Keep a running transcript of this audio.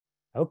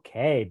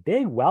Okay,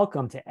 big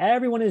welcome to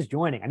everyone who's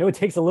joining. I know it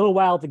takes a little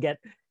while to get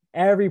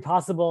every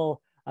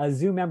possible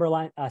Zoom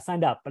member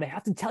signed up, but I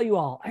have to tell you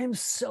all, I am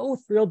so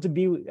thrilled to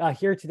be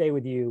here today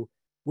with you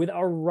with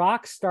our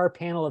rock star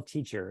panel of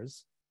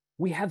teachers.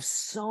 We have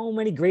so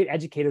many great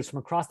educators from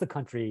across the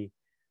country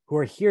who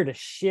are here to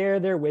share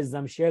their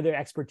wisdom, share their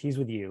expertise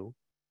with you.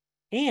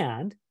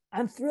 And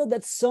I'm thrilled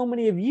that so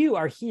many of you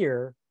are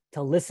here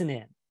to listen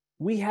in.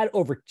 We had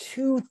over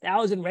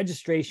 2,000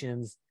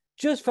 registrations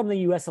just from the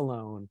US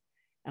alone,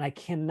 and I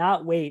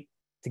cannot wait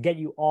to get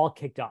you all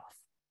kicked off.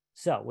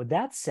 So with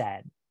that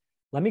said,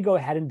 let me go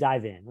ahead and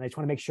dive in. I just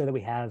want to make sure that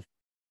we have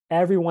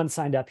everyone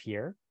signed up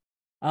here.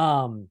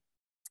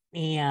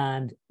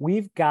 And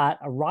we've got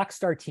a rock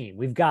star team.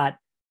 We've got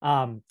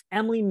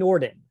Emily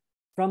Norden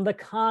from the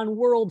Khan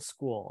World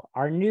School,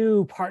 our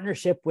new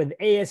partnership with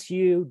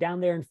ASU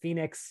down there in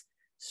Phoenix,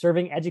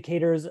 serving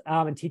educators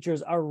and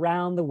teachers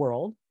around the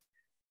world.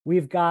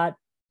 We've got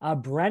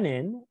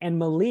Brennan and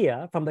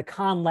Malia from the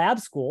Khan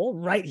Lab School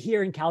right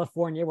here in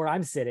California where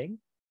I'm sitting.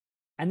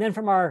 And then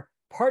from our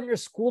partner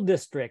school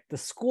district, the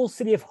School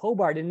City of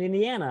Hobart in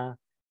Indiana,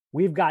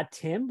 we've got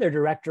Tim, their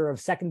director of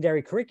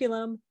secondary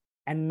curriculum,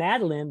 and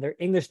Madeline, their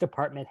English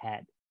department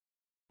head.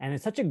 And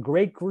it's such a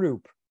great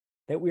group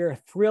that we are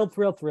thrilled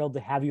to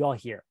have you all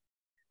here.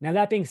 Now,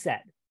 that being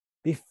said,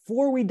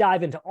 before we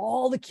dive into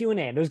all the Q&A,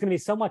 and there's going to be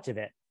so much of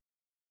it,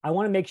 I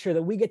want to make sure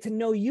that we get to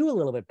know you a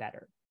little bit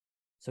better.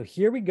 So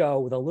here we go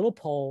with a little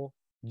poll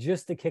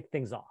just to kick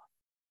things off.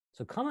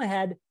 So come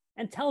ahead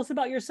and tell us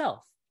about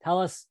yourself.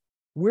 Tell us,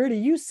 where do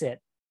you sit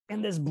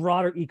in this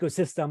broader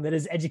ecosystem that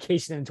is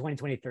education in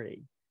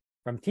 2023?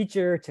 From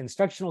teacher to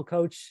instructional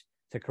coach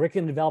to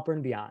curriculum developer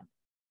and beyond.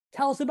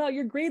 Tell us about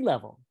your grade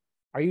level.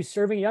 Are you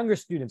serving younger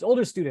students,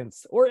 older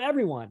students, or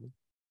everyone?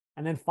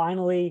 And then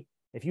finally,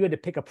 if you had to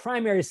pick a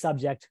primary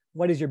subject,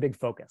 what is your big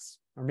focus?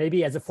 Or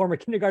maybe as a former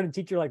kindergarten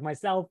teacher like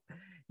myself,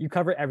 you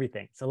cover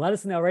everything. So let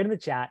us know right in the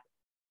chat.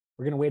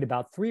 We're going to wait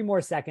about 3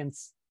 more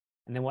seconds,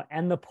 and then we'll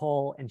end the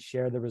poll and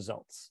share the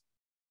results.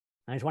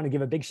 I just want to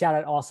give a big shout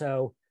out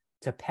also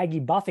to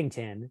Peggy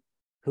Buffington,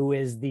 who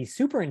is the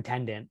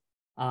superintendent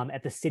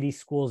at the City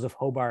Schools of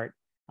Hobart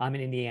in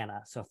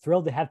Indiana. So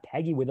thrilled to have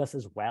Peggy with us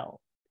as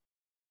well.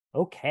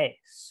 Okay,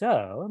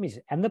 so let me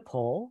just end the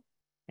poll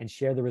and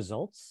share the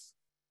results.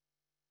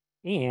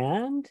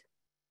 And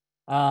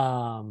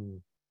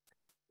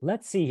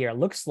let's see here. It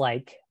looks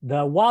like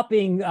the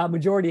whopping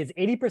majority is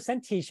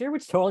 80% teacher,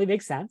 which totally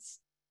makes sense.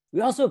 We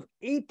also have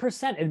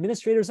 8%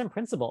 administrators and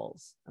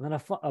principals, and then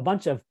a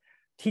bunch of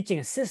teaching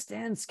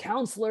assistants,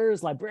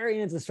 counselors,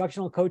 librarians,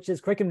 instructional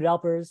coaches, curriculum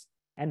developers,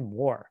 and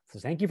more. So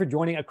thank you for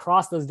joining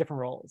across those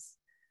different roles.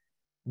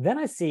 Then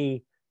I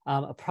see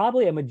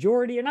probably a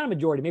majority, or not a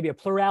majority, maybe a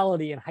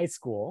plurality in high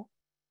school,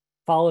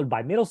 followed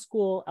by middle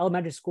school,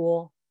 elementary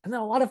school, and then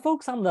a lot of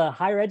folks on the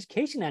higher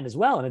education end as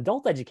well, and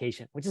adult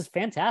education, which is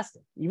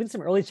fantastic. Even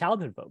some early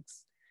childhood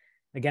folks.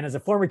 Again, as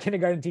a former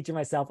kindergarten teacher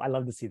myself, I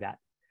love to see that.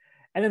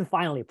 And then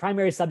finally,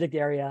 primary subject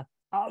area,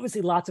 obviously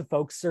lots of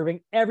folks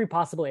serving every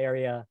possible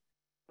area,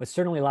 but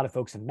certainly a lot of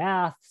folks in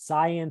math,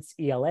 science,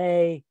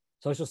 ELA,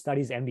 social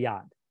studies, and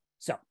beyond.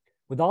 So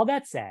with all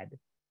that said,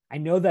 I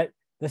know that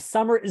the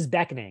summer is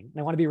beckoning,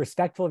 and I want to be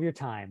respectful of your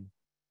time.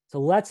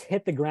 So let's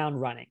hit the ground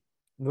running.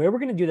 The way we're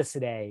going to do this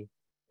today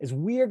is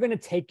we are going to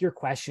take your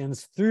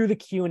questions through the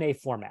Q&A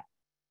format.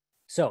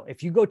 So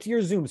if you go to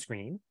your Zoom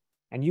screen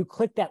and you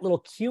click that little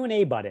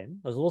Q&A button,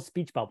 those little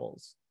speech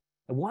bubbles,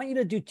 I want you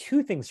to do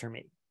 2 things for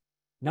me.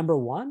 Number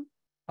 1,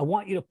 I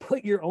want you to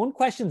put your own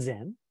questions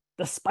in.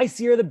 The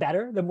spicier, the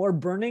better. The more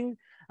burning,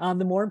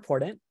 the more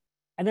important.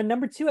 And then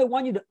number 2, I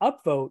want you to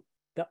upvote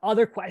the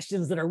other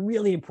questions that are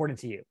really important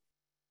to you.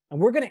 And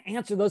we're going to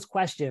answer those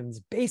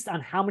questions based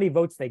on how many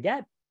votes they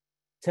get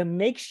to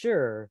make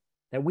sure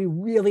that we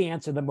really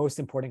answer the most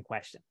important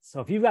questions.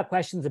 So if you've got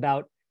questions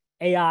about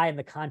AI in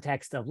the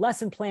context of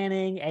lesson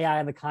planning, AI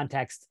in the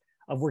context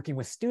of working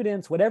with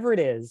students, whatever it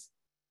is,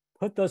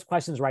 put those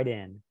questions right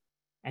in.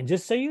 And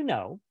just so you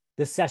know,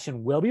 this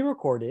session will be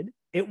recorded.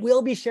 It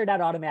will be shared out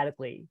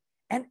automatically.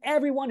 And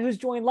everyone who's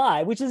joined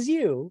live, which is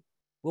you,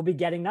 will be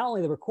getting not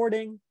only the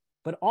recording,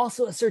 but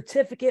also a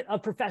certificate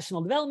of professional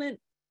development,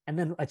 and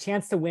then a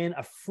chance to win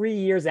a free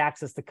year's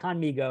access to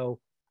Khanmigo,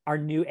 our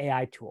new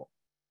AI tool.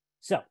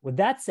 So with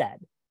that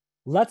said,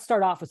 let's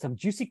start off with some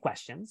juicy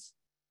questions.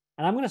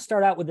 And I'm going to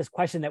start out with this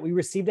question that we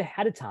received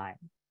ahead of time,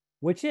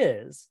 which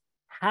is,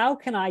 how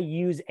can I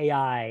use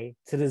AI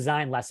to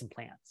design lesson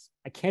plans?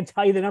 I can't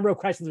tell you the number of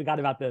questions we got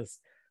about this,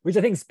 which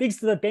I think speaks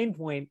to the pain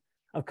point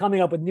of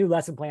coming up with new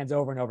lesson plans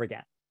over and over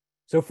again.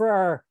 So for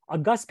our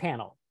august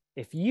panel,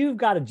 if you've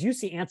got a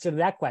juicy answer to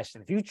that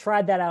question, if you've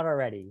tried that out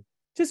already,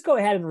 just go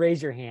ahead and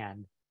raise your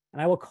hand,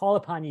 and I will call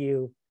upon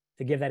you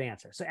to give that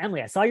answer. So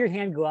Emily, I saw your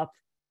hand go up.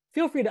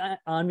 Feel free to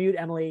unmute,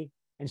 Emily,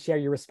 and share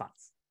your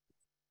response.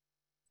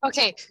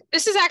 Okay,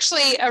 this is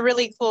actually a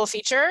really cool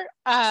feature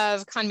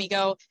of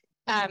Khanmigo.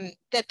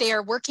 that they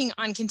are working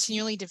on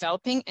continually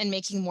developing and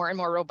making more and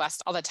more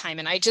robust all the time.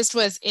 And I just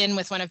was in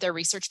with one of their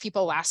research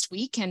people last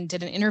week and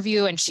did an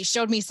interview, and she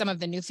showed me some of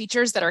the new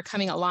features that are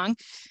coming along.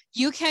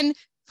 You can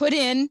put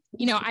in,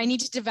 I need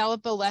to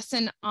develop a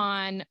lesson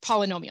on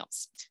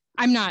polynomials.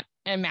 I'm not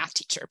a math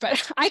teacher,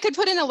 but I could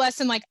put in a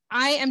lesson like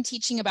I am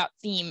teaching about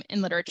theme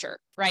in literature,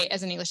 right,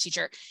 as an English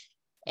teacher.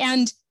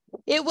 And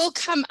it will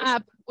come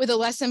up with a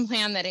lesson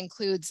plan that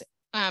includes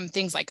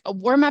things like a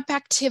warm-up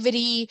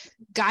activity,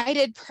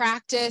 guided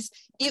practice.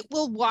 It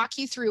will walk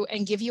you through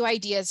and give you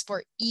ideas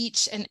for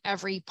each and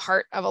every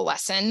part of a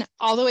lesson,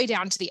 all the way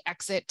down to the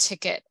exit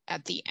ticket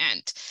at the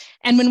end.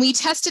 And when we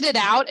tested it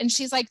out, and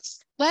she's like,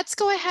 let's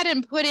go ahead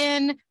and put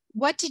in,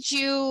 what do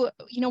you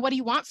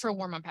want for a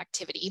warm-up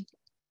activity?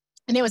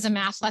 And it was a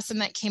math lesson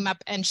that came up,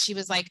 and she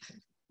was like,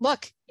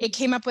 look, it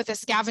came up with a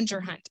scavenger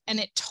hunt, and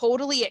it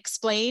totally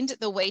explained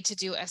the way to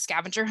do a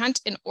scavenger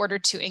hunt in order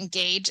to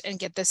engage and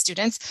get the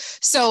students.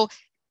 So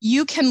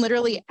you can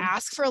literally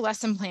ask for a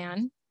lesson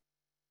plan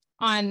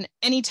on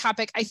any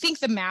topic. I think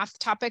the math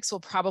topics will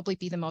probably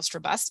be the most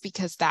robust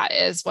because that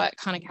is what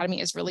Khan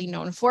Academy is really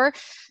known for.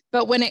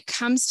 But when it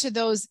comes to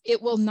those,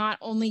 it will not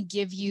only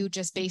give you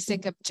just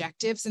basic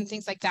objectives and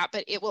things like that,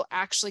 but it will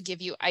actually give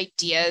you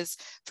ideas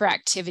for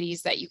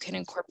activities that you can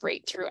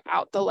incorporate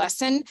throughout the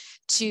lesson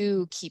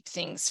to keep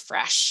things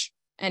fresh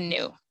and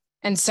new.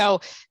 And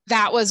so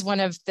that was one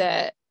of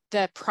the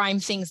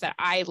prime things that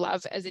I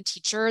love as a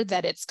teacher,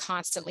 that it's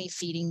constantly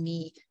feeding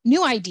me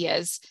new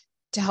ideas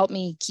to help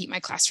me keep my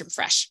classroom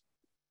fresh.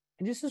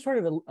 And just to sort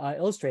of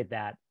illustrate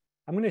that,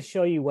 I'm going to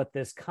show you what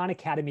this Khan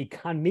Academy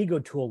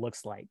Conmigo tool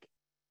looks like.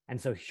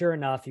 And so sure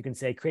enough, you can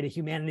say, create a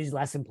humanities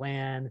lesson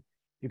plan.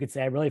 You could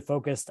say, I really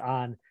focused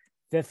on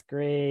 5th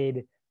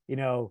grade,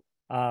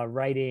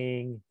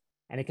 writing,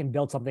 and it can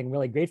build something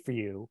really great for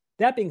you.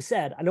 That being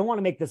said, I don't want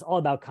to make this all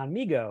about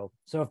Conmigo.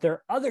 So if there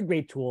are other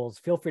great tools,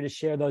 feel free to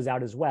share those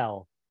out as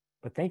well.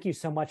 But thank you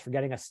so much for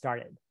getting us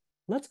started.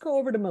 Let's go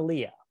over to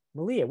Malia.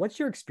 Malia, what's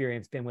your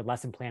experience been with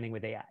lesson planning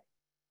with AI?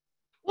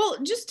 Well,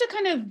 just to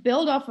kind of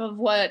build off of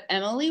what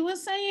Emily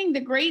was saying, the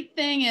great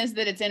thing is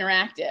that it's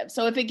interactive.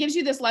 So if it gives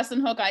you this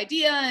lesson hook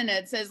idea and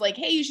it says like,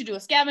 hey, you should do a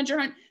scavenger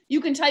hunt, you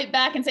can type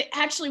back and say,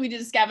 actually, we did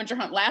a scavenger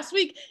hunt last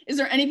week. Is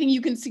there anything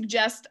you can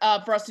suggest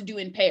for us to do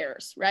in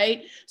pairs,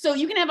 right? So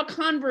you can have a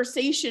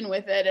conversation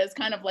with it as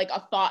kind of like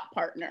a thought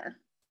partner.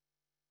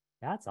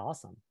 That's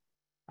awesome.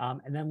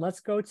 And then let's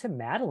go to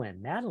Madeline.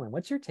 Madeline,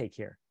 what's your take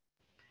here?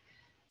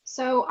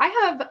 So I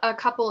have a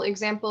couple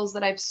examples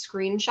that I've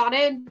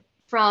screenshotted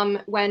from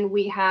when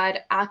we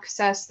had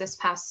access this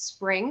past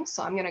spring.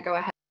 So I'm going to go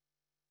ahead.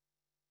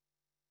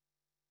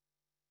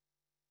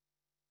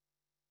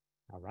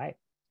 All right.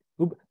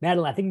 Oop,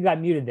 Madeline, I think you got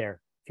muted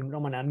there. If you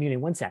don't mind unmuting,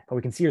 one sec, but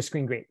we can see your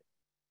screen great.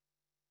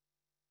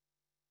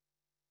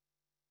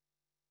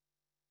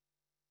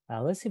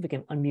 Let's see if we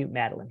can unmute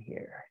Madeline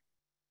here.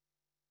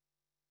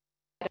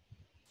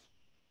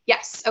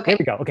 Yes. Okay. There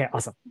we go. Okay,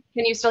 awesome.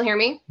 Can you still hear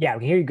me? Yeah, we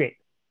can hear you great.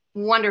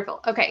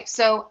 Wonderful. Okay,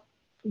 so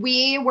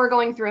we were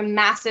going through a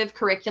massive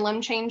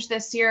curriculum change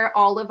this year.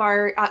 All of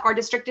our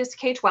district is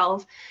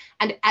K-12,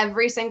 and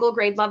every single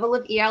grade level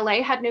of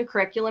ELA had new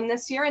curriculum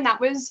this year, and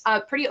that was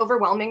pretty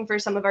overwhelming for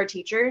some of our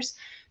teachers.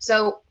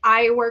 So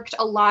I worked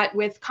a lot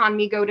with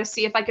Conmigo to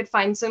see if I could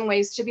find some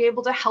ways to be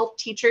able to help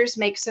teachers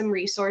make some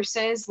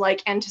resources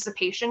like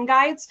anticipation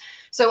guides.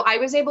 So I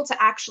was able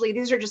to actually,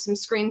 these are just some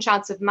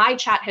screenshots of my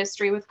chat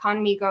history with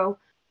Conmigo.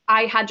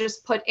 I had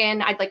just put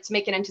in, I'd like to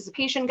make an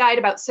anticipation guide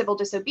about civil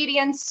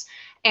disobedience,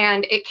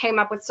 and it came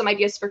up with some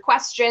ideas for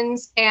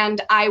questions.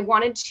 And I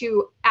wanted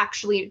to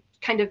actually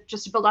kind of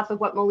just build off of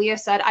what Malia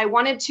said, I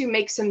wanted to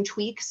make some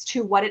tweaks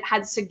to what it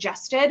had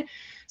suggested.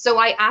 So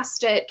I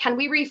asked it, can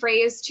we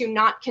rephrase to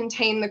not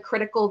contain the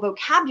critical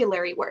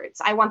vocabulary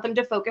words? I want them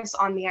to focus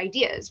on the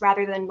ideas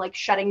rather than like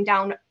shutting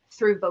down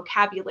through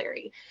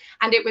vocabulary.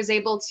 And it was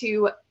able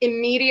to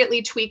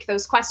immediately tweak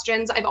those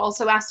questions. I've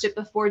also asked it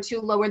before to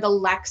lower the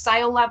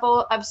lexile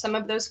level of some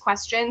of those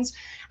questions.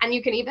 And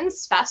you can even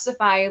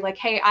specify like,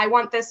 hey, I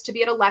want this to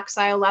be at a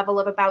lexile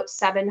level of about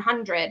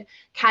 700.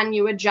 Can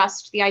you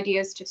adjust the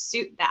ideas to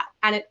suit that?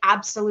 And it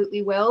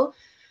absolutely will.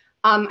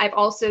 I've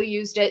also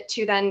used it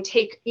to then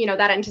take,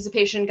 that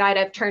anticipation guide,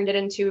 I've turned it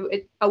into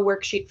a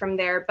worksheet from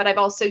there, but I've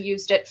also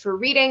used it for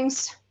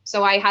readings.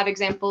 So I have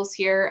examples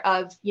here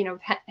of,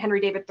 Henry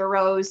David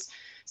Thoreau's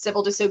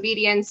civil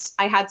disobedience.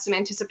 I had some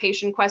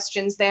anticipation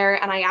questions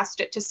there, and I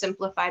asked it to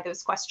simplify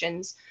those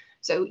questions.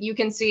 So you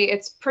can see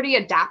it's pretty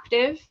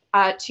adaptive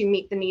to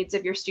meet the needs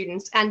of your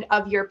students and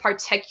of your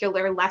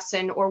particular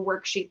lesson or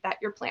worksheet that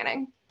you're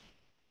planning.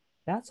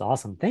 That's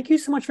awesome. Thank you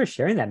so much for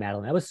sharing that,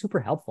 Madeline. That was super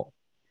helpful.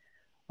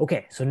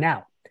 Okay, so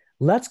now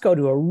let's go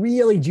to a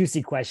really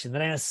juicy question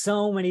that I know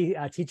so many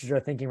teachers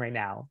are thinking right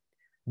now.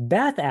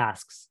 Beth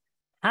asks,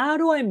 how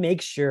do I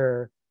make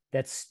sure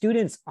that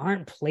students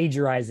aren't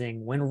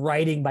plagiarizing when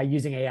writing by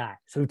using AI?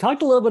 So we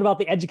talked a little bit about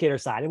the educator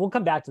side, and we'll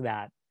come back to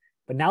that.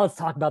 But now let's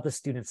talk about the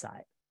student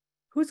side.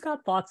 Who's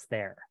got thoughts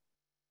there?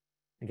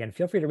 Again,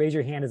 feel free to raise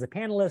your hand as a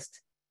panelist,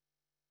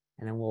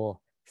 and then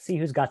we'll see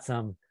who's got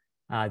some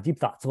deep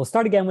thoughts. So we'll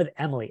start again with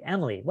Emily.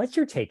 Emily, what's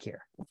your take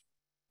here?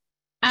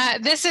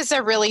 This is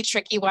a really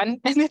tricky one,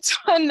 and it's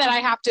one that I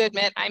have to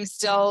admit I'm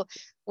still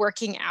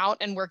working out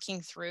and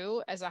working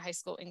through as a high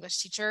school English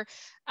teacher.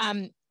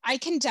 I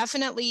can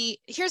definitely,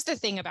 here's the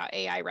thing about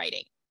AI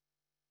writing,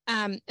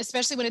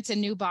 especially when it's a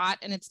new bot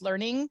and it's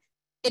learning,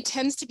 it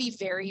tends to be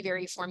very,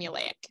 very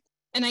formulaic.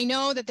 And I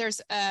know that there's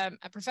a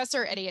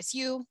professor at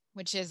ASU,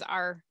 which is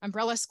our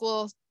umbrella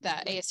school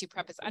that ASU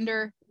Prep is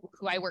under,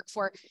 who I work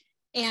for.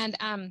 And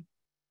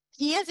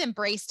he has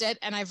embraced it.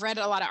 And I've read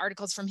a lot of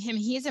articles from him.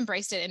 He has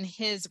embraced it in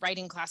his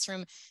writing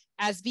classroom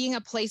as being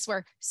a place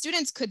where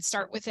students could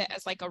start with it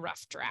as like a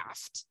rough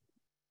draft.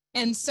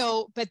 And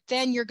so, but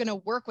then you're going to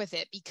work with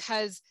it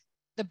because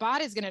the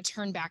bot is going to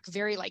turn back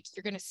very like,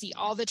 you're going to see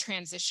all the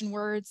transition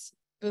words,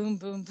 boom,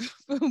 boom,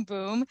 boom, boom,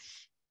 boom.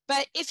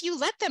 But if you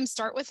let them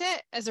start with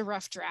it as a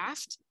rough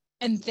draft,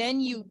 and then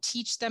you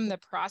teach them the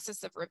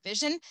process of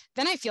revision,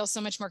 then I feel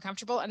so much more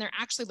comfortable. And they're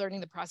actually learning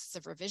the process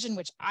of revision,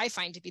 which I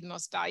find to be the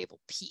most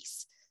valuable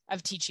piece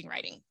of teaching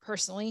writing.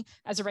 Personally,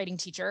 as a writing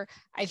teacher,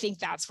 I think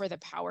that's where the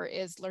power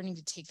is, learning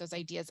to take those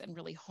ideas and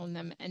really hone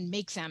them and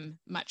make them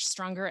much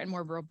stronger and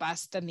more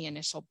robust than the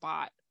initial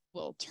bot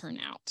will turn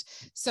out.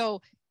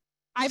 So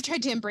I've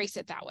tried to embrace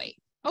it that way.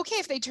 Okay,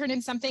 if they turn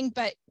in something,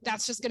 but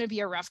that's just going to be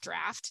a rough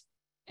draft.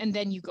 And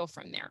then you go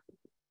from there.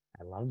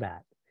 I love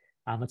that.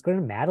 Let's go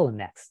to Madeline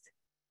next.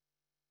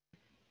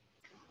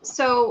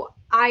 So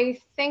I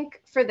think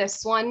for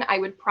this one, I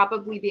would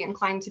probably be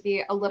inclined to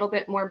be a little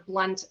bit more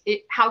blunt.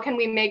 How can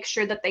we make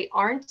sure that they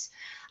aren't?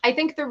 I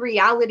think the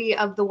reality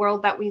of the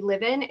world that we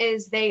live in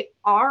is they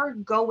are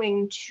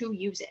going to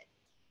use it,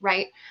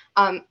 right?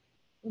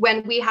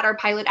 When we had our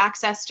pilot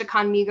access to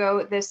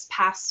Conmigo this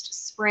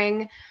past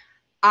spring,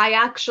 I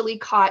actually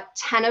caught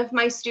 10 of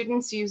my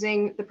students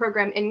using the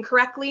program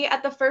incorrectly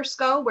at the first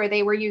go, where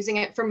they were using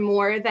it for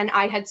more than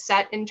I had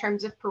set in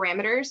terms of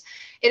parameters.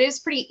 It is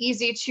pretty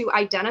easy to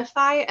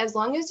identify as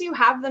long as you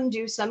have them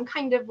do some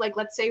kind of like,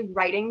 let's say,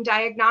 writing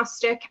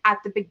diagnostic at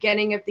the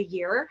beginning of the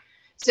year,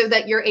 so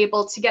that you're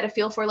able to get a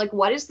feel for like,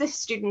 what is this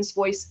student's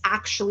voice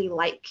actually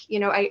like? You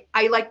know,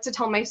 I like to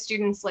tell my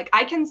students, like,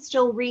 I can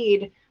still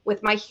read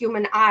with my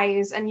human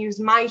eyes and use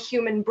my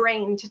human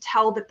brain to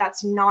tell that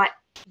that's not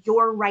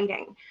your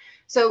writing.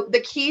 So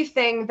the key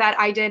thing that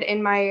I did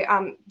in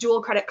my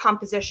dual credit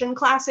composition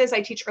classes,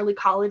 I teach early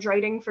college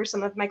writing for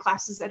some of my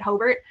classes at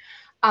Hobart.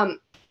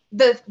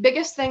 The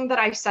biggest thing that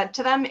I said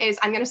to them is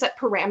I'm going to set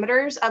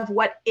parameters of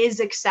what is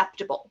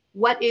acceptable,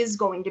 what is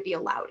going to be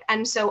allowed.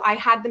 And so I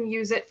had them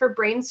use it for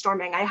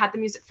brainstorming. I had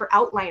them use it for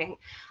outlining.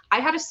 I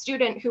had a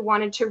student who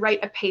wanted to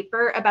write a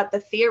paper about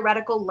the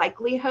theoretical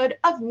likelihood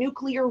of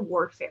nuclear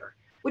warfare,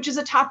 which is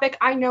a topic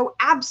I know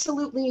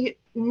absolutely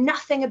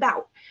nothing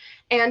about.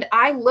 And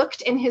I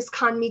looked in his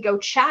Conmigo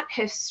chat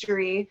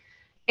history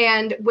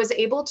and was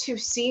able to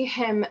see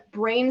him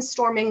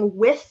brainstorming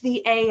with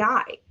the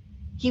AI.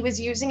 He was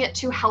using it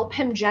to help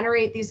him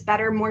generate these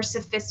better, more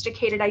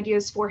sophisticated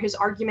ideas for his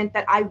argument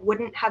that I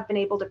wouldn't have been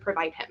able to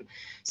provide him.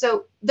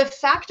 So the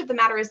fact of the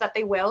matter is that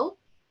they will,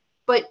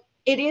 but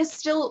it is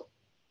still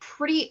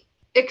pretty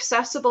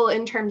accessible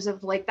in terms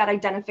of like that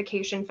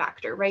identification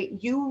factor, right?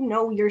 You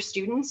know your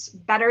students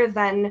better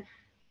than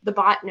the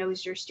bot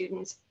knows your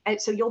students.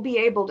 And so you'll be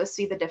able to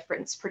see the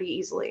difference pretty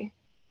easily.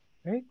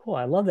 Very cool.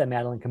 I love that,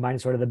 Madeline, combining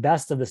sort of the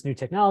best of this new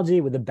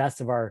technology with the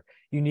best of our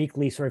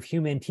uniquely sort of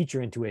human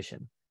teacher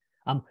intuition.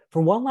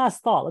 For one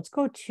last thought, let's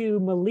go to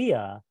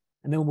Malia,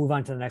 and then we'll move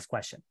on to the next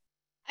question.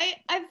 I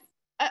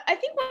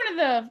think one of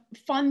the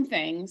fun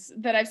things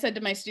that I've said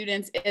to my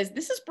students is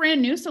this is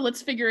brand new, so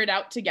let's figure it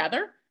out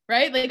together.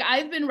 Right? Like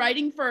I've been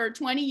writing for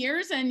 20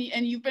 years and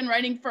you've been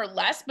writing for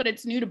less, but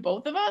it's new to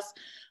both of us.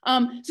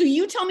 So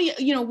you tell me,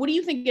 you know, what do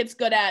you think it's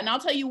good at? And I'll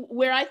tell you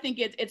where I think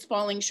it's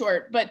falling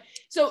short. But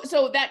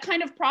so that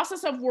kind of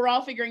process of we're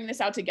all figuring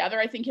this out together,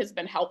 I think has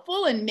been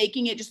helpful in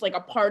making it just like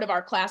a part of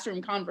our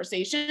classroom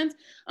conversations.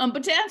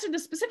 But to answer the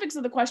specifics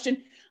of the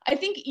question, I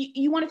think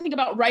you want to think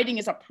about writing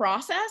as a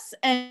process,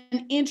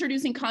 and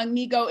introducing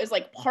Conmigo is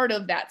like part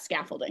of that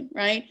scaffolding,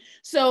 right?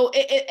 So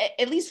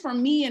at least for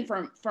me and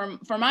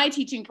for my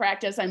teaching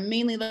practice, I'm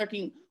mainly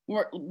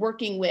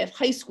working with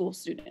high school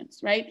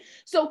students, right?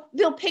 So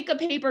they'll pick a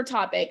paper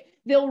topic,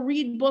 they'll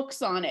read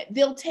books on it,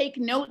 they'll take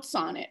notes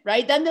on it,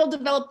 right? Then they'll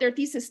develop their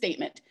thesis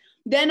statement.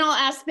 Then I'll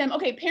ask them,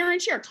 okay,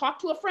 parent share, talk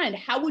to a friend.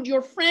 How would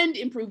your friend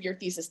improve your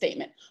thesis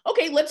statement?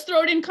 Okay, let's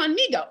throw it in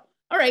Conmigo.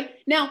 All right,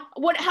 now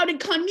how did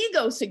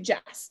Conmigo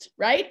suggest,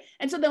 right?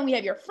 And so then we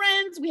have your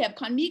friends, we have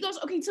Conmigos.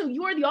 Okay, so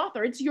you're the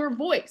author, it's your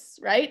voice,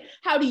 right?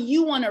 How do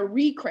you want to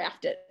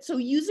recraft it? So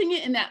using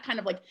it in that kind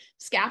of like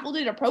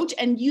scaffolded approach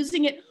and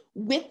using it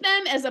with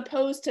them as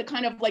opposed to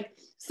kind of like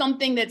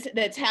something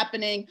that's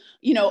happening,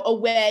 you know,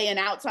 away and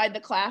outside the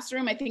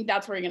classroom. I think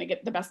that's where you're going to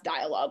get the best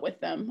dialogue with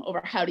them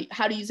over how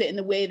to use it in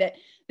the way that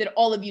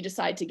all of you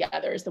decide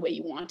together is the way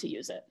you want to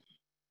use it.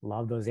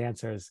 Love those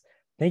answers.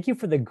 Thank you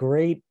for the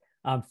great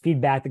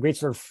feedback, the great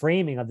sort of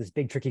framing of this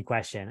big, tricky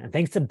question. And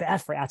thanks to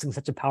Beth for asking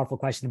such a powerful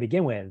question to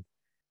begin with.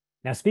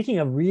 Now, speaking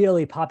of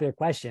really popular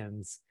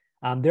questions,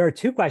 There are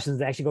two questions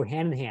that actually go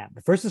hand in hand.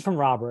 The first is from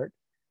Robert,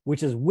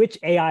 which is, which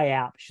AI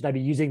app should I be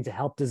using to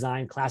help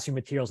design classroom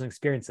materials and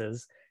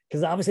experiences?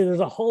 Because obviously there's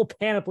a whole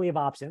panoply of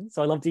options.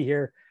 So I'd love to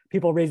hear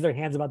people raise their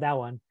hands about that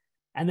one.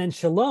 And then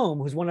Shalom,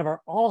 who's one of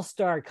our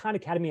all-star Khan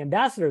Academy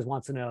ambassadors,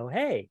 wants to know,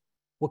 hey,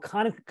 will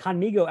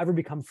Khanmigo ever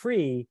become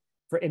free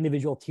for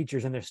individual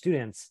teachers and their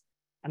students?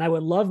 And I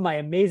would love my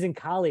amazing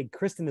colleague,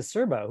 Kristen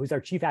DiCerbo, who's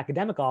our chief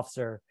academic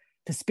officer,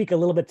 to speak a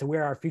little bit to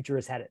where our future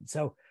is headed.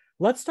 So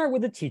let's start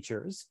with the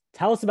teachers.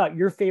 Tell us about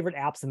your favorite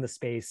apps in the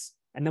space,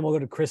 and then we'll go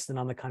to Kristen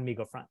on the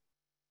Khanmigo front.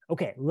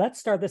 Okay, let's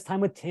start this time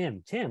with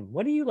Tim. Tim,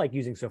 what do you like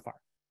using so far?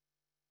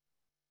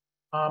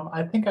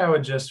 I think I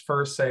would just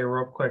first say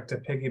real quick to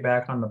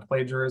piggyback on the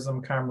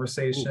plagiarism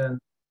conversation,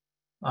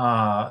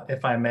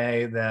 if I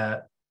may,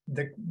 that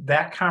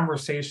that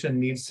conversation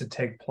needs to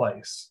take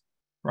place,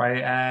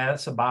 right?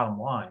 That's the bottom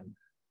line.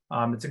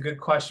 It's a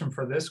good question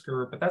for this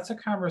group, but that's a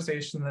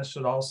conversation that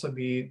should also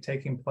be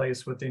taking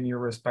place within your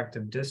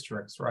respective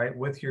districts, right?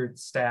 With your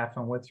staff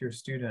and with your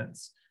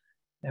students.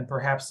 And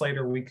perhaps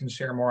later we can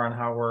share more on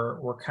how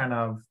we're kind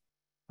of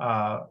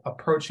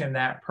approaching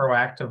that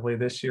proactively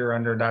this year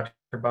under Dr.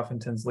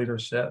 Buffington's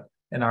leadership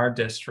in our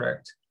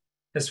district.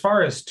 As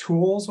far as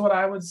tools, what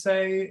I would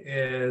say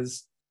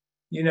is,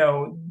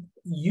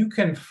 you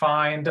can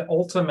find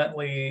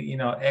ultimately,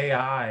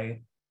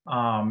 AI,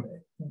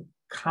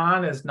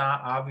 Khan is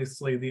not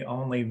obviously the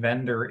only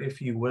vendor, if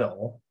you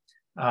will,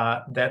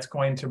 that's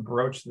going to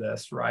broach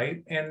this,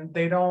 right? And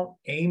they don't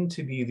aim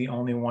to be the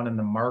only one in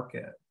the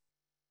market.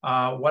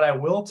 What I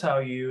will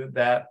tell you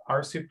that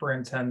our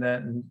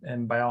superintendent,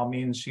 and by all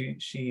means,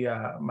 she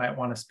might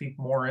want to speak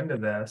more into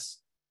this,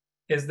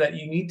 is that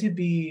you need to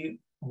be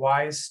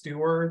wise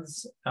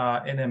stewards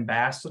and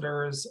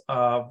ambassadors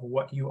of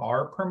what you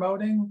are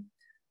promoting,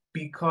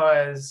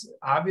 because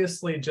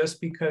obviously just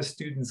because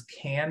students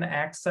can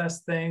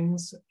access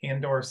things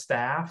and or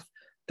staff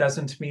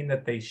doesn't mean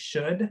that they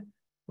should,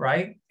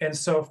 right? And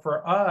so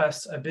for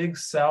us, a big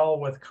sell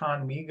with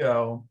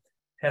Khanmigo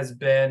has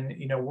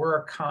been, we're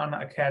a Khan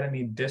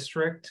Academy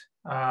district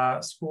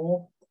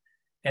school.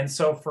 And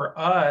so for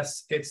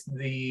us, it's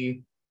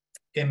the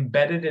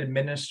embedded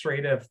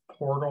administrative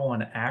portal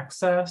and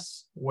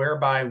access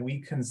whereby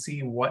we can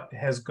see what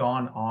has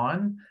gone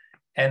on.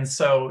 And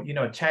so,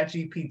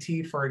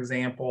 ChatGPT, for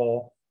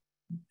example,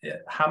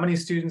 how many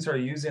students are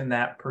using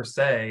that per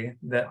se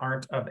that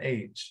aren't of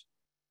age?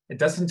 It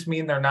doesn't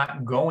mean they're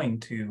not going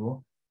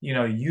to,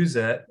 use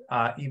it,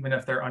 even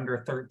if they're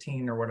under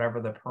 13 or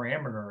whatever the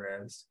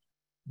parameter is.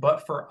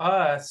 But for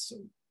us,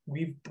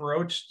 we've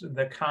broached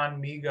the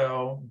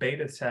Khanmigo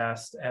beta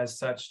test as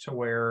such to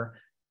where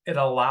it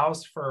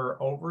allows for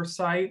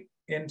oversight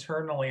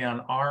internally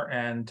on our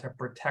end to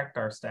protect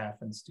our staff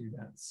and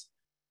students.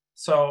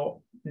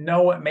 So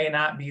no, it may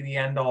not be the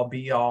end all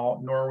be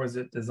all, nor was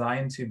it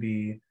designed to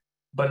be,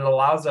 but it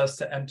allows us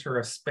to enter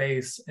a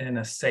space in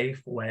a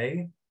safe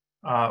way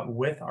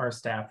with our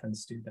staff and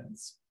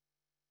students.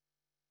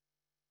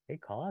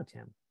 Great call out,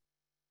 Tim.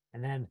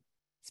 And then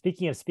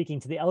speaking of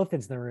speaking to the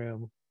elephants in the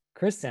room,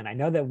 Kristen, I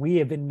know that we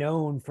have been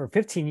known for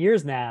 15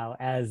 years now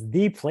as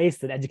the place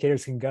that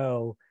educators can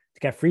go to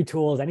get free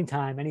tools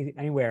anytime,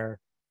 anywhere.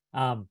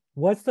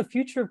 What's the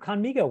future of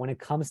Khanmigo when it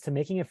comes to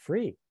making it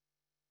free?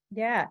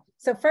 Yeah.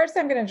 So first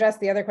I'm going to address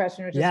the other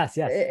question, which yes.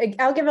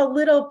 I'll give a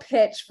little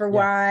pitch for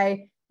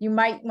why you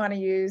might want to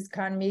use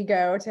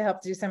Khanmigo to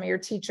help do some of your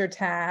teacher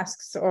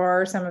tasks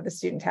or some of the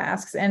student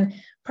tasks. And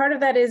part of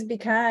that is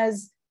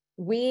because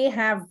we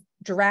have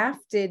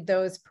drafted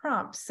those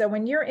prompts. So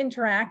when you're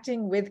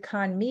interacting with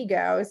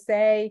Khanmigo,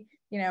 say,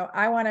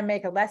 I want to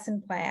make a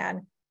lesson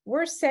plan,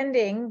 we're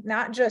sending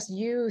not just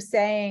you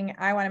saying,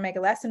 I want to make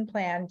a lesson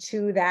plan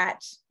to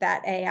that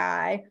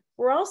AI,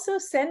 we're also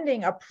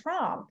sending a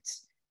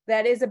prompt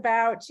that is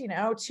about,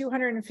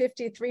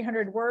 250,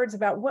 300 words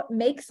about what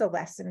makes a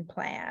lesson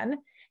plan.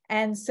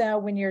 And so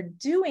when you're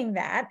doing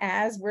that,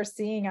 as we're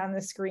seeing on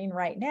the screen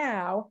right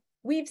now,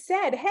 we've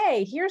said,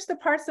 hey, here's the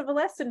parts of a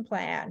lesson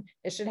plan.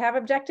 It should have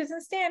objectives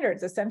and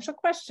standards, essential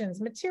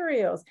questions,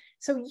 materials.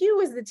 So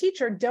you as the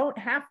teacher don't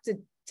have to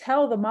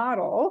tell the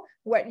model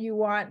what you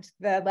want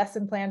the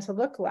lesson plan to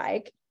look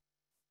like.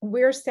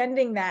 We're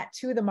sending that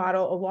to the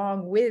model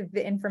along with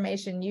the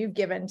information you've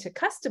given to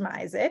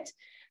customize it,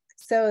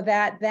 so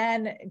that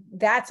then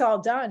that's all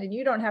done and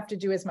you don't have to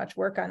do as much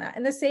work on that.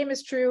 And the same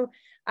is true.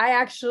 I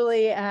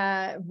actually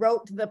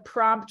wrote the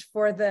prompt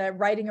for the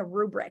writing a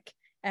rubric.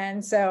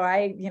 And so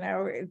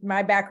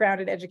my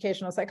background in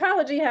educational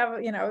psychology have,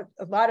 a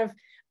lot of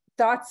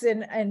thoughts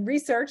and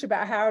research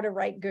about how to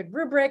write good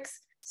rubrics.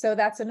 So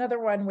that's another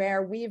one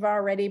where we've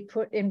already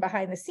put in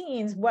behind the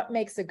scenes what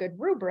makes a good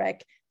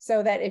rubric,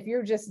 so that if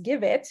you just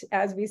give it,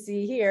 as we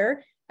see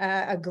here,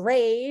 a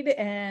grade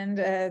and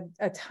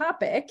a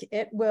topic,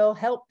 it will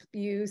help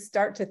you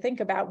start to think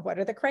about what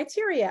are the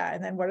criteria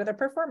and then what are the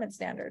performance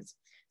standards.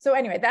 So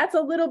anyway, that's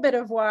a little bit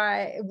of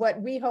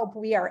what we hope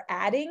we are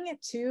adding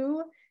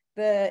to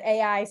the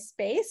AI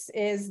space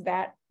is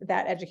that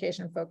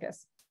education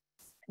focus.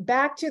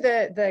 Back to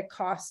the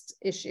cost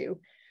issue.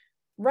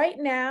 Right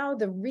now,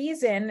 the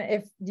reason,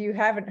 if you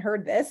haven't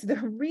heard this, the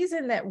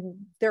reason that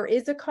there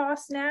is a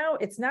cost now,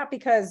 it's not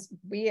because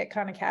we at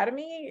Khan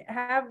Academy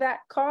have that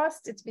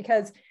cost. It's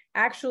because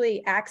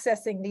actually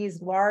accessing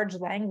these large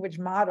language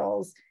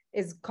models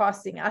is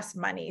costing us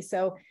money.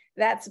 So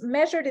that's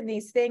measured in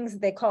these things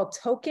they call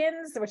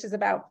tokens, which is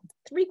about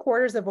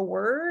 3/4 of a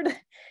word.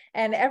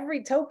 And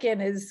every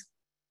token is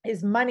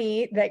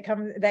money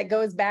that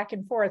goes back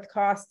and forth,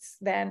 costs,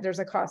 then there's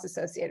a cost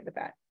associated with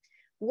that.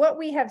 What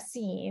we have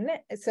seen,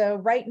 so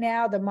right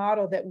now, the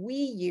model that we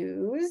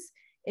use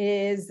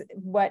is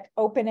what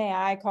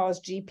OpenAI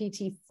calls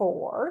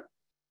GPT-4.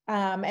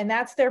 And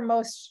that's their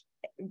most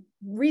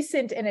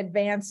recent and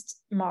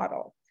advanced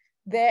model.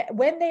 That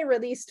when they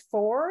released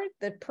 4,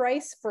 the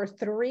price for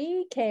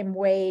 3 came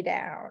way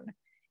down.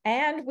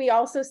 And we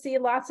also see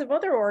lots of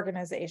other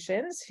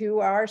organizations who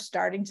are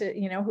starting to,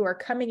 who are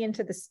coming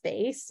into the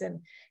space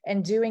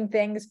and doing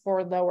things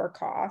for lower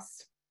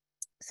costs.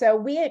 So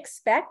we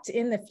expect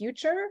in the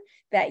future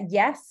that,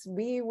 yes,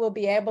 we will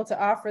be able to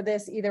offer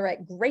this either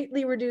at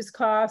greatly reduced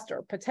cost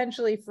or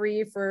potentially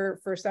free for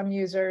some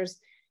users.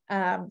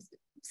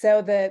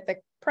 So the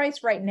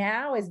price right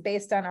now is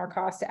based on our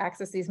cost to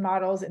access these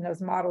models, and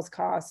those models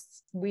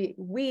costs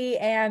we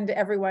and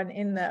everyone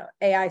in the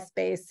AI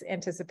space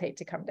anticipate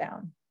to come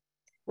down.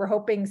 We're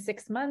hoping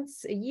 6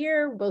 months, a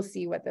year, we'll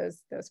see what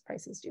those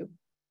prices do.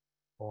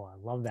 Oh, I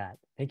love that.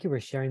 Thank you for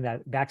sharing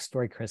that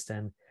backstory,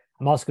 Kristen.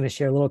 I'm also going to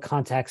share a little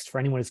context for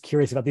anyone who's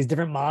curious about these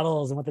different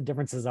models and what the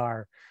differences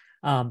are.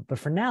 But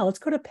for now, let's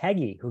go to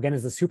Peggy, who again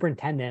is the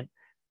superintendent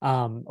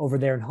over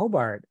there in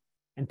Hobart.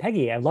 And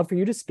Peggy, I'd love for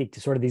you to speak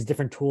to sort of these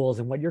different tools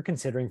and what you're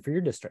considering for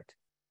your district.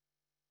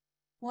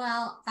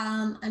 Well,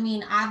 I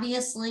mean,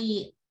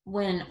 obviously,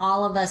 when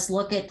all of us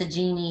look at the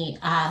genie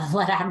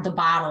let out of the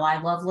bottle, I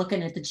love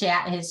looking at the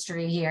chat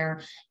history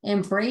here,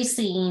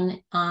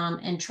 embracing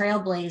and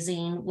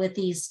trailblazing with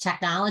these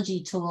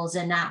technology tools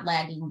and not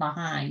lagging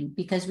behind,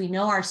 because we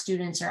know our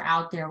students are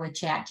out there with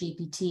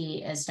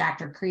ChatGPT, as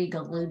Dr. Krieg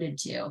alluded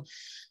to.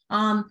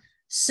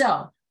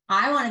 So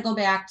I want to go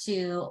back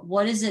to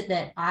what is it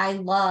that I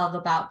love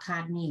about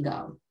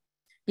Cognigo,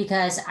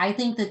 because I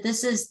think that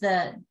this is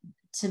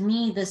to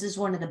me, this is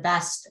one of the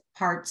best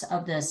parts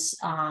of this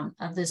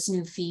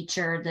new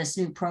feature, this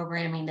new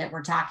programming that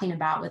we're talking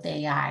about with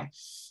AI.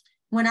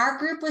 When our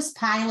group was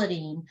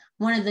piloting,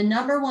 one of the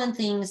number one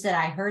things that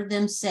I heard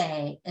them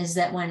say is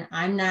that when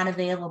I'm not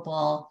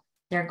available,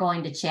 they're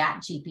going to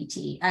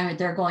ChatGPT. I mean,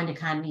 they're going to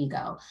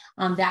Cognigo.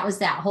 That was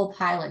that whole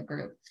pilot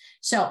group.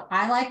 So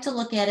I like to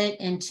look at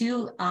it in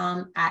 2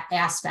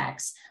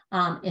 aspects.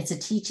 It's a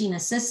teaching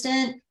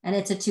assistant and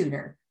it's a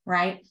tutor,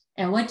 right?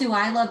 And what do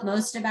I love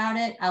most about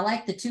it? I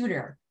like the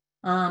tutor,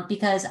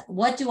 because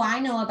what do I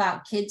know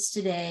about kids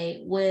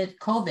today with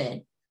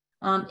COVID?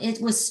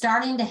 It was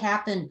starting to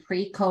happen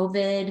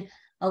pre-COVID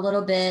a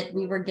little bit.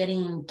 We were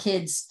getting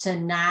kids to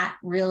not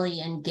really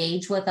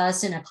engage with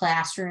us in a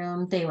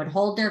classroom. They would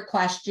hold their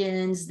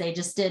questions. They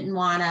just didn't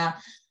want to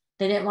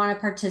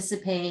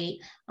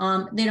participate.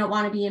 They don't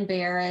want to be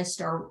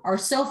embarrassed or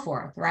so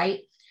forth,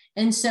 right?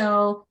 And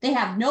so they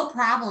have no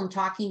problem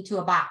talking to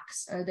a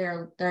box or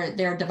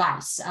their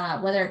device,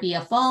 whether it be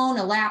a phone,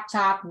 a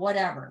laptop,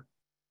 whatever.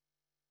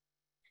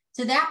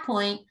 To that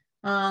point,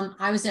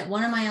 I was at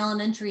one of my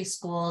elementary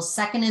schools,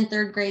 2nd and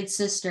 3rd grade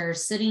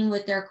sisters sitting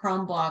with their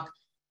Chromebook,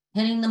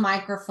 hitting the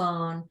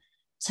microphone,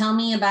 tell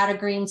me about a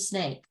green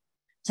snake.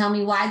 Tell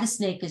me why the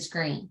snake is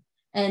green.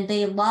 And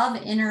they love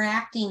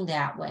interacting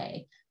that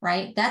way,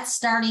 right? That's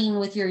starting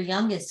with your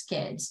youngest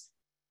kids.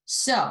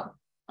 So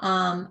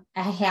I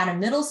had a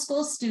middle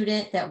school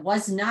student that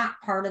was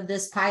not part of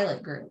this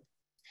pilot group,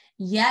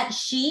 yet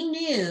she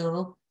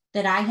knew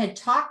that I had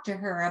talked to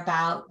her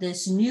about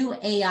this new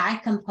AI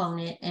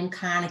component in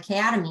Khan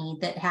Academy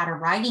that had a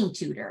writing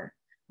tutor,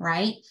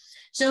 right?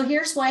 So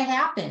here's what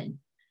happened.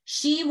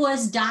 She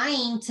was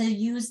dying to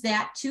use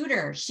that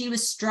tutor. She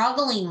was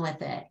struggling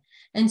with it.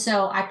 And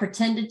so I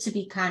pretended to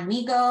be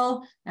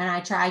Cognigo, and I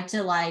tried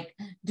to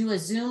do a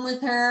Zoom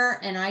with her,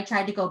 and I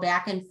tried to go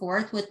back and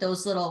forth with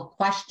those little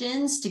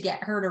questions to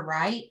get her to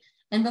write.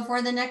 And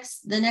before the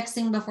next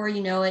thing, before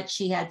you know it,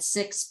 she had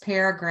 6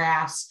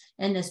 paragraphs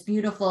and this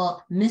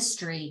beautiful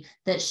mystery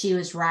that she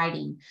was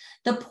writing.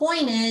 The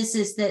point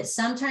is that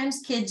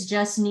sometimes kids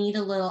just need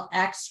a little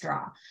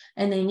extra,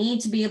 and they need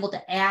to be able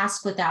to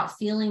ask without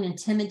feeling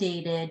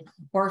intimidated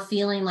or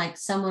feeling like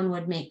someone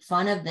would make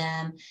fun of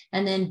them.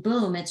 And then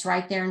boom, it's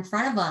right there in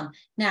front of them.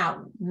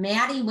 Now,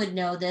 Maddie would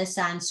know this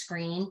on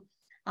screen,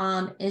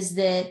 is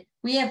that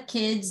we have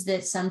kids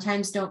that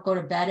sometimes don't go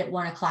to bed at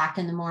 1 o'clock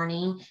in the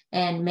morning,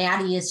 and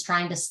Maddie is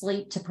trying to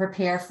sleep to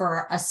prepare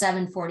for a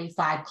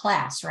 7:45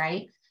 class,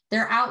 right?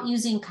 They're out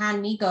using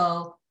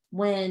Cognigo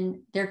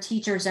when their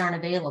teachers aren't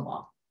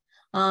available.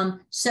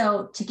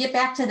 So to get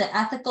back to the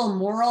ethical,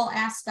 moral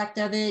aspect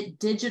of it,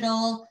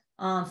 digital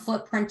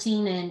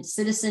footprinting and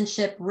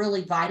citizenship,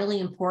 really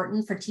vitally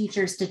important for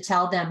teachers to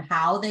tell them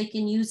how they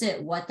can use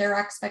it, what their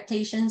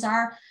expectations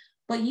are.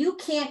 But you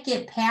can't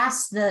get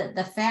past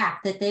the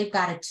fact that they've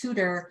got a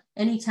tutor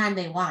anytime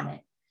they want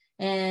it.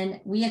 And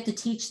we have to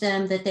teach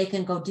them that they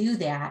can go do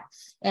that.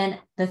 And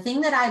the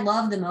thing that I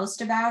love the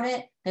most about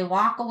it, they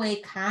walk away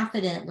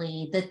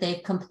confidently that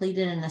they've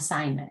completed an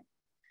assignment,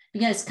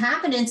 because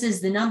confidence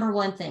is the number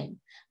one thing,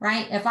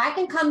 right? If I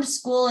can come to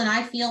school and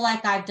I feel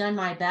like I've done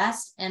my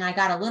best and I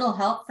got a little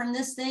help from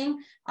this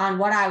thing on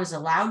what I was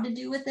allowed to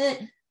do with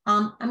it,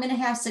 I'm going to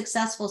have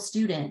successful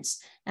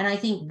students. And I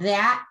think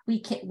that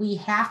we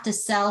have to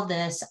sell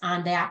this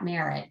on that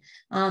merit,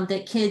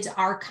 that kids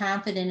are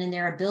confident in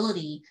their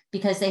ability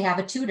because they have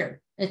a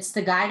tutor. It's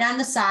the guide on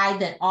the side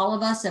that all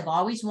of us have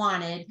always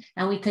wanted,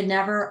 and we could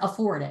never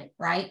afford it,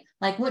 right?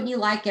 Like, wouldn't you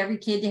like every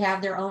kid to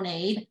have their own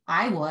aide?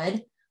 I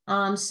would.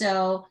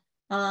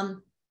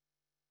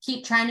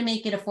 Keep trying to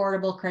make it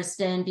affordable,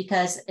 Kristen,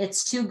 because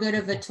it's too good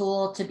of a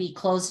tool to be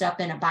closed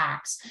up in a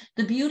box.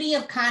 The beauty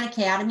of Khan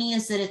Academy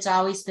is that it's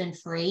always been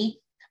free.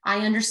 I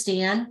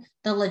understand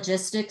the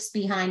logistics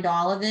behind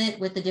all of it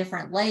with the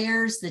different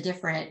layers, the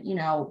different,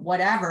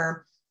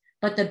 whatever.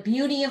 But the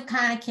beauty of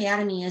Khan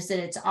Academy is that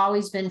it's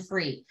always been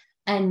free.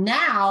 And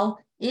now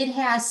it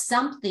has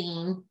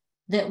something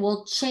that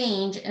will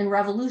change and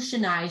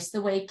revolutionize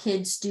the way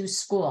kids do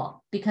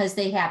school, because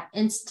they have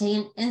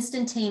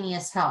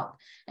instantaneous help.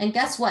 And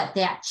guess what?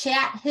 That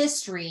chat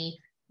history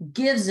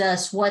gives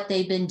us what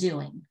they've been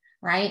doing,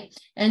 right?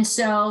 And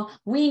so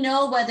we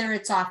know whether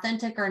it's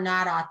authentic or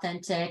not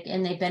authentic,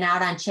 and they've been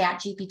out on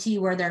Chat GPT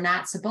where they're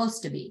not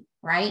supposed to be,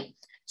 right?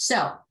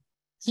 So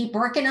keep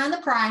working on the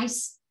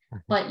price,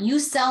 but you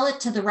sell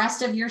it to the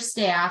rest of your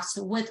staffs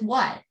with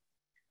what?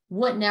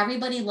 Wouldn't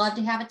everybody love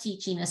to have a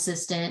teaching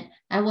assistant?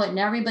 And wouldn't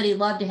everybody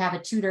love to have a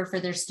tutor for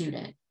their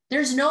student?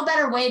 There's no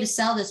better way to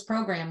sell this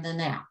program than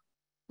that.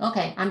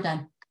 Okay, I'm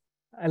done.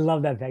 I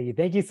love that, Peggy.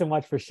 Thank you so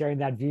much for sharing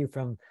that view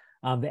from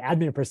the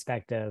admin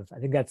perspective. I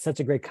think that's such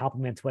a great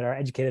compliment to what our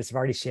educators have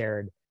already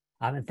shared.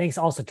 And thanks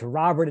also to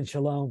Robert and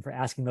Shalom for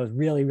asking those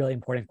really, really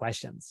important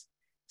questions.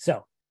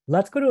 So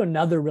let's go to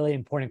another really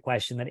important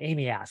question that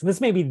Amy asked. And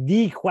this may be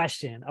the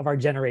question of our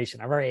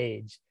generation, of our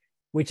age,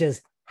 which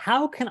is,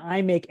 how can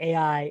I make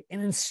AI an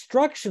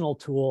instructional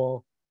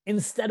tool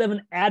instead of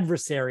an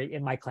adversary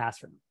in my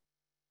classroom?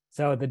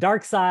 So the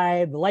dark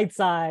side, the light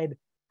side,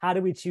 how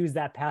do we choose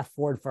that path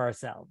forward for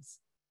ourselves?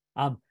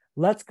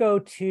 Let's go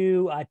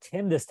to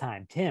Tim this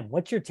time. Tim,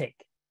 what's your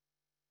take?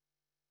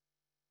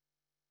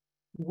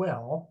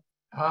 Well,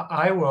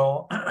 I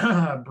will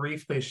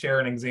briefly share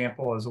an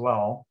example as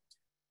well.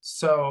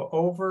 So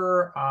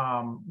over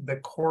the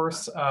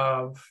course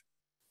of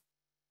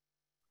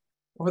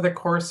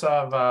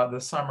the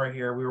summer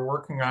here, we were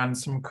working on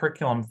some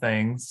curriculum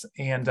things,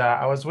 and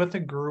I was with a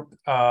group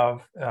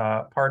of,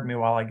 pardon me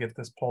while I get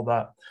this pulled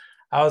up.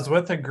 I was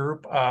with a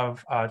group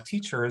of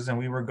teachers, and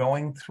we were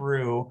going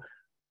through,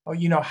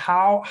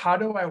 how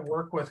do I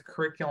work with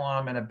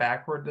curriculum in a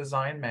backward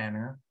design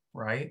manner,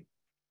 right?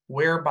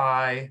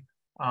 Whereby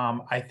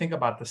I think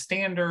about the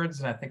standards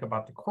and I think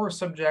about the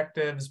course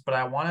objectives, but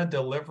I want to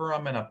deliver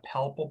them in a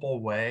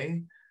palpable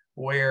way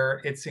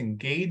where it's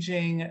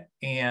engaging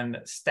and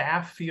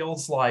staff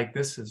feels like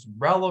this is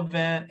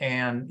relevant,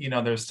 and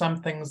there's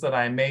some things that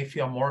I may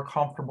feel more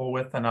comfortable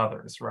with than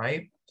others,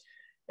 right?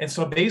 And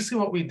so basically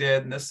what we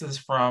did, and this is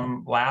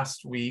from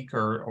last week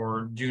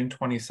or June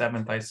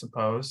 27th, I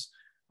suppose,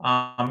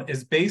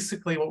 is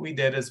basically what we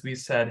did is we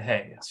said,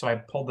 hey, so I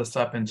pulled this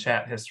up in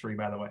chat history,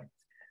 by the way.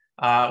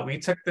 We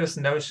took this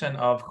notion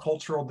of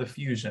cultural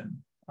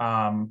diffusion.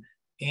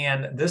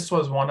 And this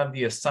was one of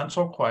the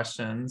essential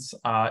questions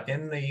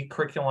in the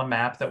curriculum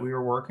map that we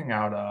were working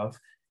out of.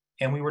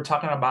 And we were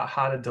talking about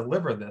how to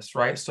deliver this,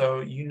 right?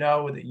 So you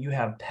know that you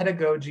have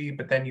pedagogy,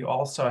 but then you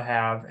also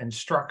have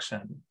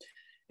instruction.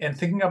 And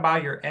thinking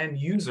about your end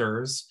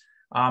users,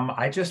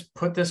 I just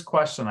put this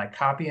question, I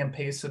copy and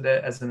pasted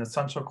it as an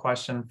essential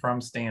question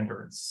from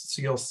standards.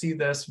 So you'll see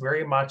this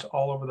very much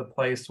all over the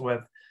place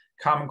with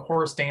Common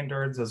Core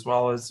standards, as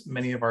well as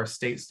many of our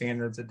state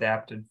standards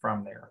adapted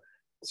from there.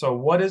 So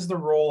what is the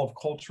role of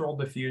cultural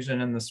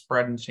diffusion in the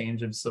spread and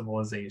change of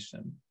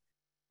civilization?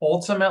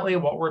 Ultimately,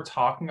 what we're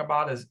talking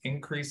about is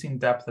increasing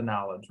depth of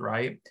knowledge,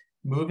 right?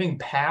 Moving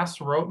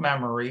past rote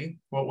memory,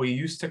 what we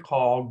used to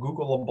call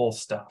Googleable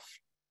stuff,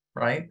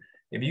 right?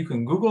 If you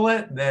can Google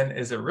it, then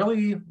is it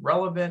really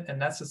relevant and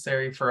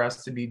necessary for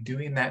us to be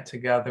doing that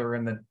together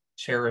in the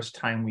cherished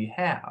time we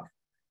have?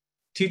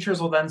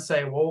 Teachers will then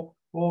say, well,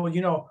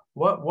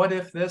 what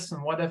if this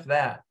and what if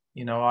that?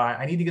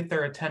 I need to get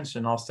their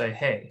attention. I'll say,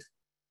 hey,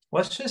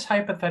 let's just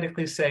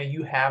hypothetically say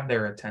you have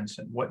their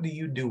attention. What do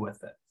you do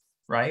with it,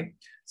 right?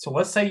 So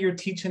let's say you're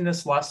teaching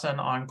this lesson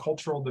on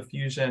cultural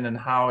diffusion and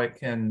how it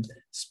can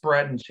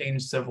spread and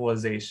change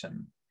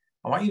civilization.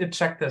 I want you to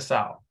check this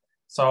out.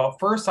 So at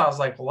first I was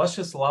like, well, let's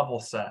just level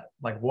set.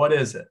 Like, what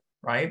is it,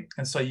 right?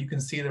 And so you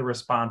can see the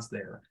response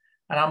there.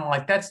 And I'm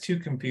like, that's too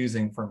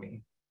confusing for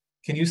me.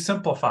 Can you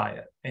simplify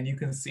it? And you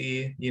can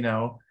see,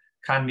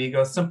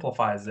 Conmigo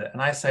simplifies it.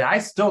 And I say, I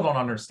still don't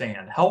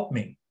understand. Help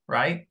me,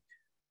 right?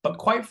 But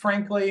quite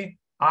frankly,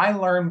 I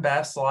learn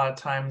best a lot of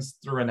times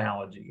through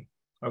analogy,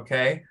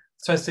 okay?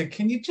 So I said,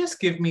 can you just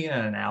give me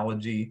an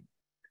analogy?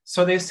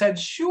 So they said,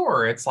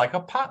 sure, it's like a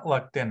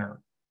potluck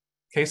dinner.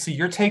 Okay, so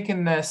you're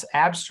taking this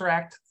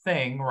abstract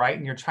thing, right,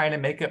 and you're trying to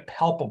make it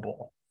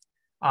palpable.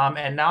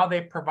 And now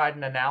they provide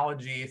an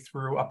analogy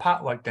through a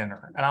potluck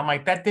dinner. And I'm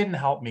like, that didn't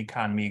help me,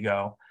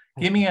 Conmigo.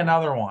 Give me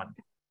another one.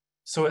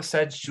 So it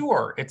said,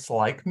 sure, it's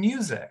like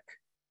music.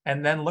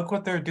 And then look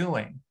what they're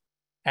doing.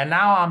 And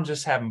now I'm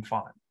just having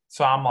fun.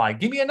 So I'm like,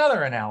 give me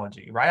another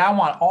analogy, right? I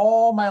want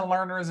all my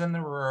learners in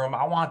the room.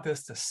 I want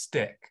this to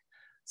stick.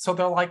 So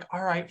they're like,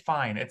 all right,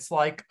 fine. It's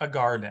like a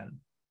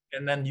garden.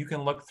 And then you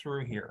can look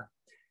through here.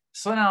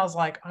 So then I was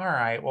like, all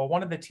right, well,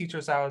 one of the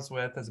teachers I was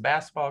with is a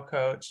basketball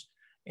coach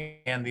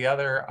and the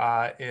other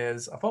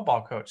is a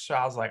football coach. So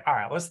I was like, all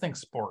right, let's think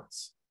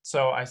sports.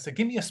 So I said,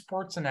 give me a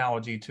sports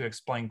analogy to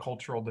explain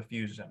cultural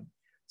diffusion.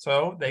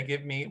 So they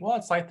give me, well,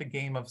 it's like the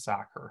game of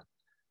soccer.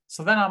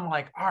 So then I'm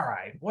like, all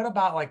right, what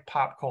about like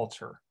pop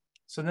culture?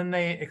 So then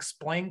they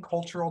explain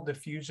cultural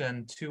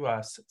diffusion to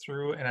us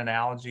through an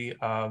analogy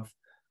of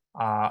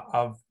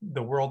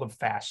the world of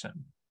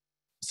fashion.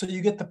 So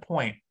you get the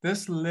point.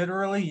 This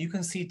literally, you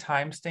can see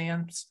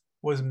timestamps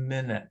was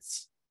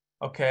minutes,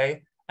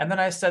 okay? And then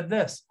I said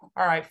this,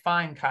 all right,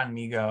 fine,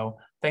 Conmigo,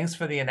 thanks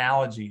for the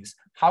analogies.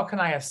 How can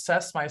I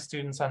assess my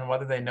students on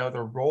whether they know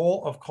the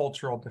role of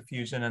cultural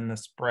diffusion in the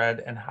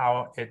spread and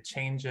how it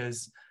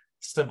changes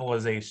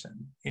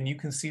civilization? And you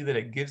can see that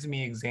it gives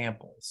me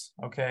examples,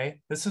 okay?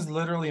 This is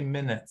literally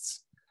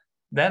minutes.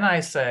 Then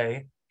I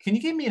say, can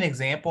you give me an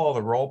example of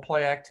the role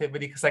play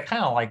activity? Because I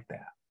kind of like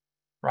that,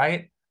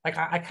 right? Like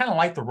I kind of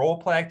like the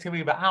role play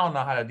activity, but I don't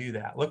know how to do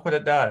that. Look what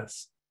it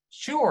does.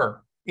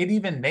 Sure, it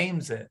even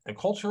names it, the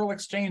cultural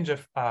exchange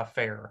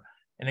fair,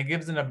 and it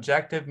gives an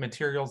objective,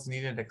 materials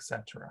needed,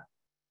 etc.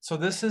 So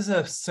this is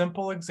a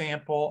simple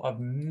example of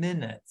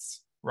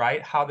minutes,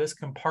 right? How this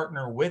can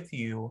partner with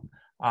you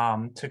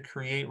to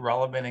create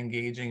relevant,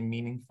 engaging,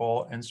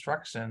 meaningful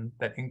instruction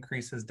that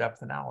increases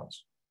depth of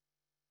knowledge.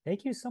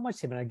 Thank you so much,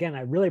 Tim. And again,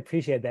 I really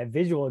appreciate that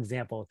visual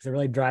example because it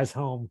really drives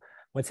home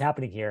what's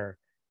happening here.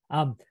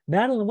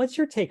 Madeline, what's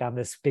your take on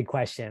this big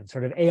question?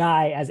 Sort of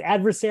AI as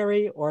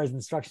adversary or as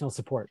instructional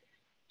support?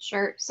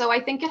 Sure. So I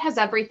think it has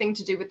everything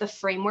to do with the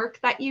framework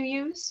that you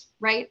use,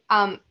 right?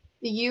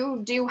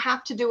 You do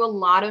have to do a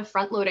lot of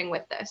front loading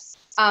with this.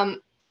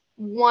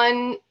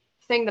 One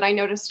thing that I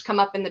noticed come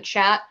up in the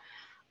chat,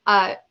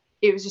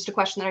 it was just a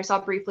question that I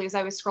saw briefly as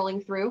I was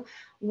scrolling through,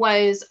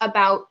 was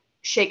about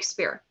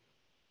Shakespeare,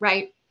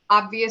 right?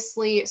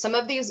 Obviously, some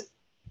of these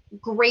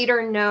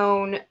greater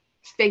known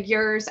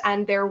figures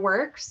and their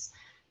works,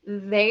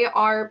 they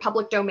are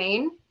public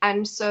domain.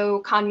 And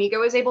so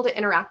Conmigo is able to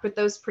interact with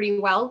those pretty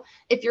well.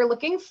 If you're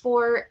looking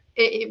for,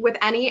 with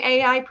any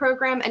AI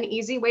program, an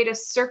easy way to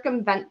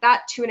circumvent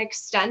that to an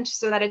extent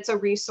so that it's a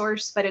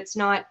resource, but it's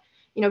not,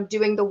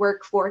 doing the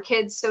work for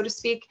kids, so to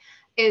speak,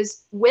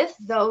 is with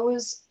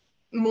those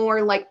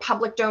more like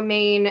public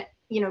domain,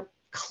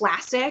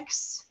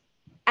 classics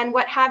and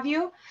what have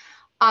you.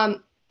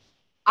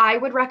 I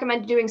would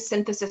recommend doing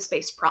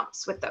synthesis-based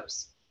prompts with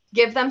those.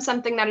 Give them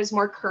something that is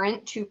more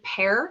current to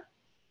pair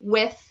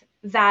with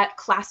that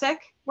classic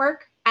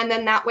work. And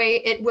then that way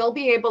it will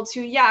be able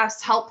to,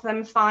 yes, help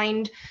them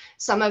find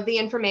some of the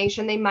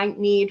information they might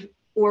need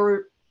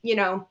or,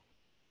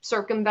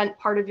 circumvent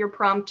part of your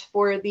prompt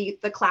for the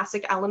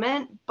classic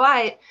element.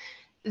 But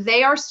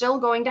they are still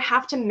going to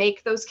have to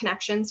make those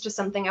connections to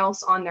something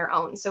else on their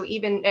own. So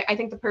even, I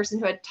think the person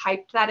who had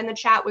typed that in the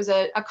chat was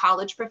a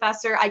college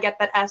professor. I get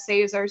that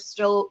essays are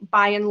still,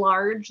 by and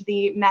large,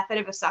 the method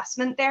of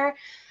assessment there.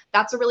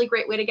 That's a really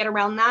great way to get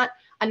around that.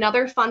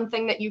 Another fun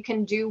thing that you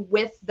can do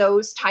with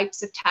those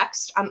types of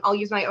text, I'll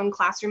use my own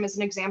classroom as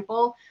an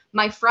example.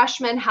 My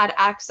freshmen had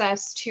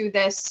access to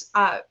this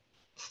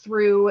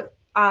through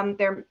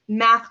their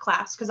math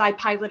class, because I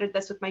piloted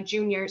this with my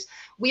juniors.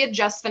 We had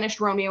just finished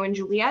Romeo and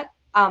Juliet.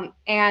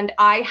 And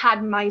I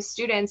had my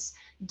students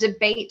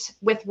debate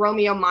with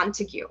Romeo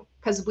Montague,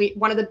 because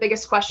one of the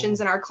biggest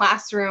questions in our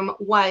classroom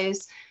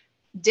was,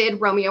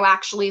 did Romeo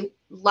actually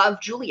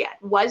love Juliet?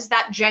 Was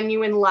that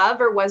genuine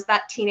love or was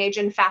that teenage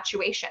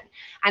infatuation?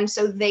 And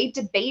so they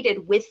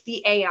debated with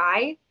the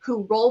AI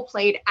who role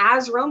played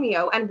as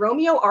Romeo, and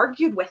Romeo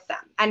argued with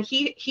them. And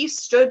he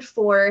stood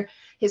for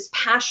his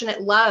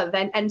passionate love,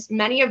 and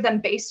many of them,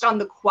 based on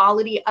the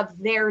quality of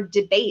their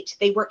debate,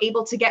 they were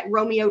able to get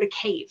Romeo to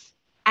cave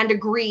and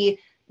agree,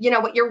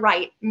 what, you're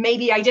right.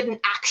 Maybe I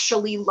didn't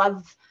actually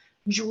love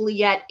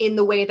Juliet in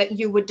the way that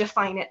you would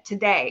define it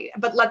today,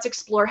 but let's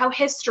explore how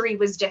history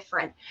was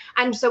different.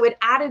 And so it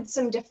added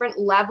some different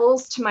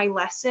levels to my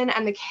lesson,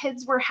 and the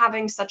kids were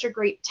having such a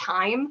great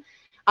time.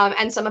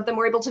 And some of them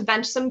were able to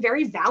vent some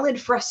very valid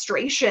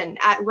frustration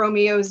at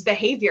Romeo's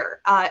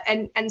behavior.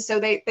 And so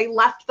they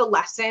left the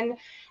lesson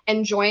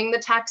enjoying the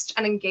text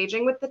and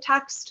engaging with the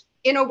text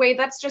in a way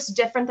that's just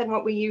different than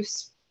what we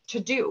used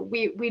to do.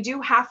 We do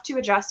have to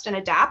adjust and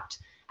adapt,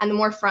 and the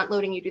more front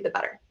loading you do, the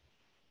better.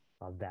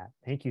 Love that.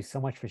 Thank you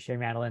so much for sharing,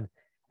 Madeline.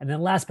 And then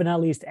last but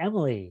not least,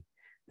 Emily,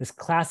 this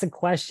classic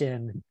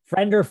question,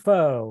 friend or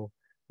foe,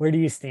 where do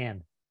you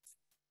stand?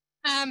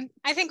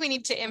 I think we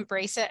need to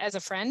embrace it as a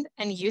friend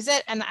and use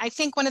it. And I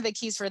think one of the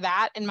keys for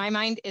that in my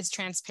mind is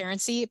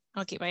transparency.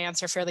 I'll keep my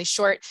answer fairly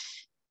short.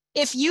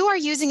 If you are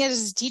using it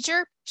as a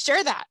teacher,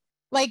 share that.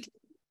 Like,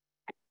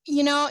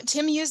 you know,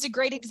 Tim used a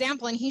great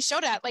example and he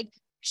showed that, like,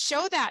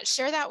 show that,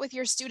 share that with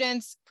your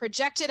students,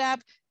 project it up,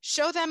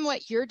 show them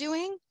what you're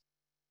doing,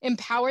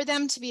 empower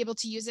them to be able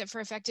to use it for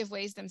effective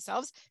ways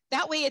themselves.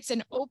 That way it's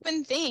an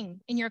open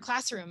thing in your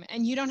classroom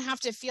and you don't have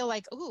to feel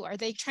like, oh, are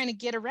they trying to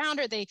get around?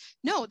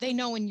 No, they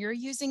know when you're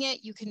using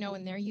it, you can know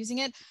when they're using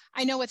it.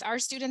 I know with our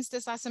students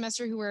this last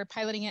semester who were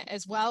piloting it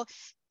as well,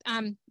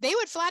 they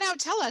would flat out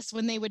tell us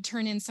when they would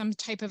turn in some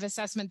type of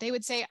assessment, they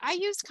would say, I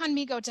used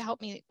Conmigo to help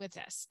me with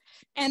this.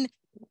 And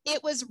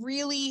it was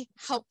really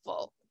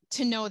helpful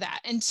to know that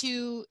and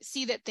to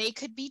see that they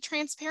could be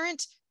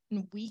transparent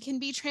and we can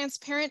be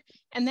transparent.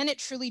 And then it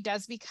truly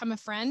does become a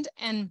friend.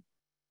 And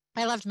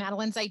I loved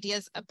Madeline's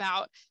ideas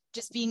about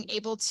just being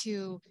able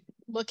to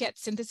look at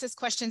synthesis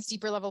questions,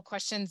 deeper level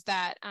questions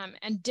that,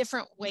 and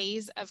different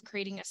ways of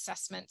creating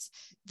assessments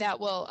that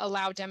will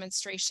allow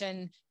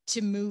demonstration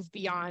to move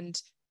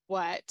beyond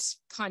what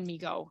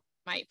Conmigo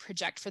might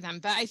project for them.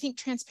 But I think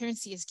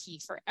transparency is key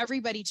for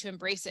everybody to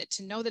embrace it,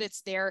 to know that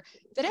it's there,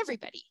 that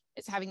everybody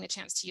is having the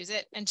chance to use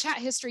it. And chat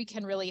history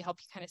can really help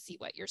you kind of see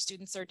what your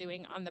students are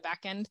doing on the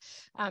back end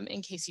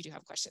in case you do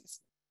have questions.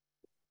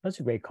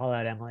 That's a great call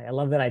out, Emily. I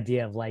love that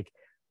idea of like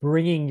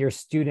bringing your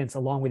students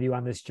along with you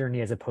on this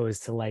journey as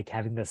opposed to like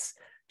having this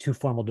too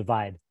formal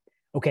divide.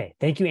 Okay,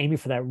 thank you, Amy,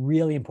 for that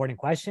really important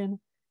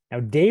question. Now,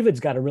 David's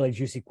got a really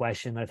juicy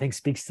question that I think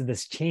speaks to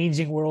this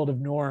changing world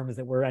of norms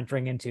that we're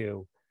entering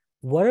into.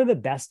 What are the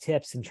best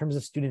tips in terms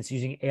of students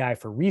using AI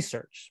for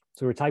research?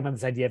 So we're talking about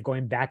this idea of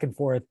going back and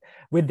forth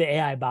with the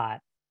AI bot.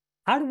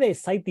 How do they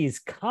cite these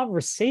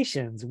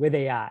conversations with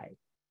AI?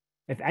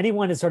 If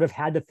anyone has sort of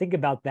had to think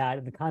about that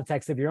in the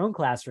context of your own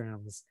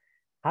classrooms,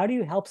 how do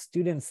you help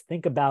students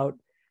think about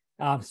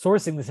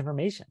sourcing this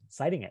information,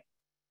 citing it?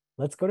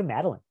 Let's go to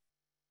Madeline.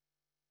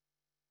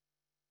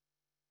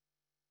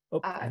 Oh,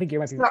 I think you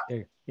might be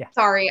there. Yeah.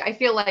 Sorry, I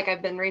feel like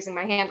I've been raising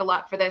my hand a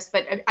lot for this,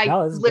 but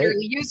I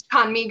literally used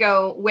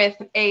Conmigo with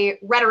a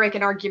rhetoric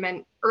and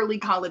argument early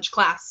college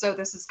class. So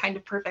this is kind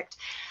of perfect.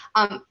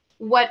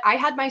 What I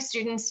had my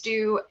students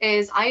do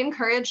is I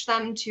encouraged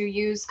them to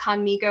use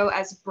Conmigo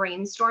as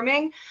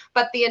brainstorming,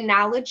 but the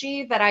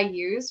analogy that I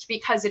used,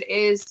 because it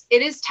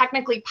is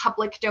technically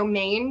public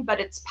domain, but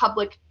it's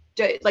public,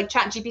 like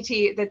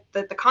ChatGPT,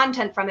 the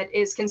content from it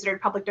is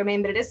considered public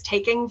domain, but it is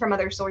taking from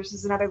other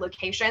sources and other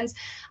locations.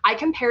 I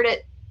compared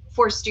it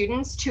for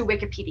students to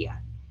Wikipedia,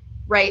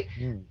 right?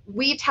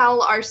 We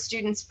tell our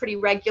students pretty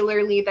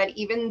regularly that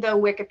even though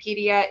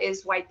Wikipedia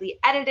is widely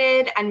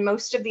edited and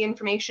most of the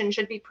information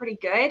should be pretty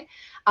good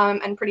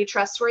and pretty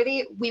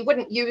trustworthy, we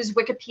wouldn't use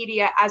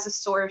Wikipedia as a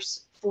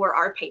source for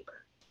our paper.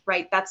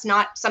 Right? That's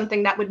not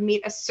something that would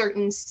meet a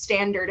certain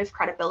standard of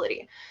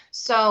credibility.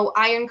 So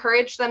I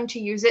encourage them to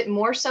use it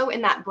more so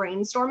in that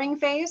brainstorming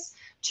phase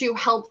to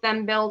help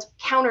them build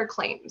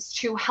counterclaims,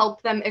 to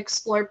help them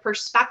explore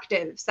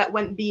perspectives that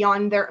went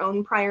beyond their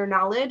own prior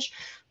knowledge,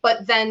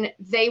 but then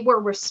they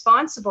were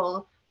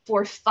responsible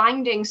for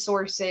finding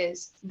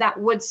sources that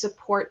would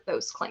support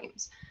those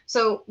claims.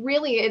 So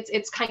really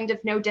it's kind of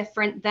no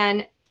different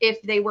than if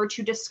they were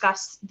to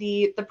discuss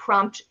the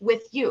prompt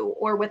with you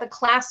or with a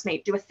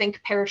classmate, do a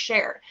think, pair,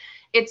 share.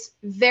 It's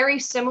very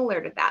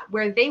similar to that,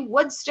 where they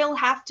would still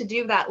have to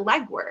do that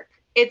legwork.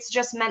 It's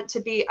just meant to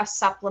be a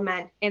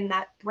supplement in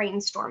that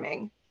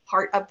brainstorming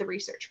part of the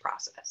research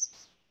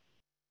process.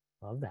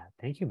 Love that.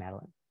 Thank you,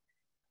 Madeline.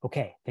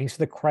 Okay, thanks for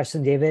the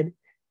question, David.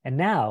 And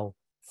now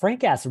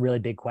Frank asked a really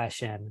big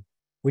question,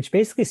 which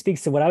basically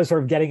speaks to what I was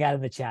sort of getting at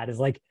in the chat, is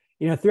like,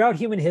 you know, throughout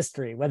human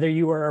history, whether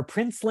you were a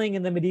princeling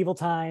in the medieval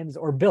times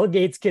or Bill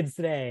Gates kids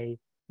today,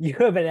 you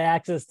have had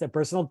access to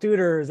personal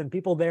tutors and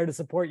people there to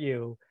support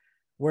you.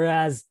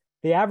 Whereas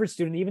the average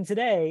student, even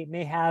today,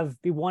 may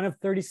be one of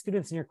 30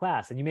 students in your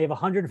class, and you may have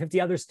 150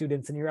 other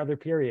students in your other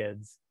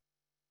periods.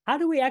 How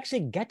do we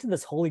actually get to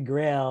this holy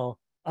grail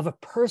of a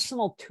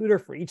personal tutor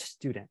for each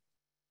student?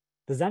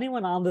 Does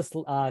anyone on this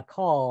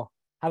call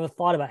have a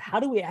thought about how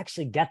do we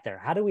actually get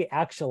there? How do we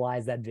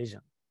actualize that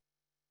vision?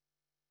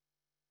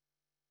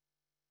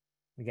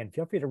 Again,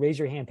 feel free to raise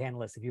your hand,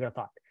 panelists, if you got a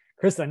thought.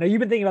 Kristen, I know you've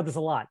been thinking about this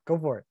a lot. Go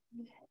for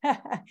it.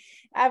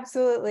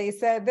 Absolutely.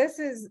 So this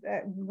is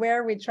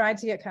where we tried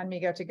to get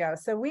Conmigo to go.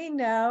 So we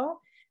know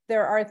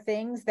there are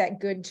things that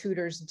good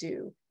tutors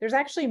do. There's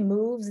actually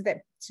moves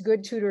that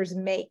good tutors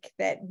make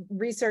that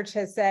research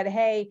has said,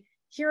 hey,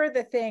 here are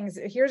the things.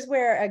 Here's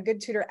where a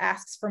good tutor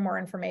asks for more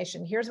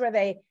information. Here's where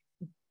they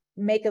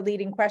make a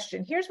leading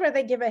question. Here's where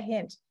they give a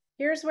hint.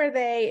 Here's where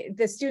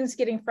the student's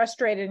getting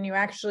frustrated and you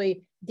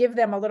actually give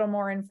them a little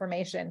more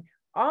information.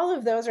 All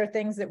of those are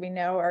things that we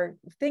know are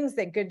things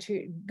that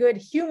good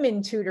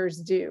human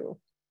tutors do.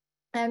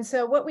 And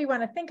so what we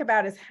want to think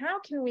about is how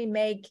can we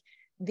make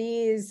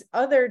these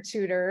other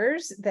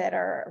tutors that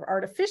are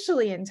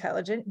artificially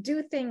intelligent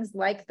do things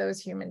like those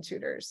human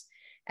tutors?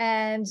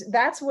 And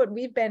that's what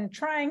we've been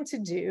trying to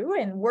do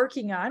and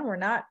working on. We're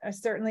not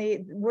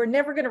we're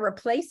never going to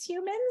replace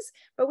humans,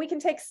 but we can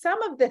take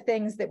some of the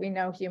things that we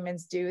know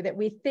humans do that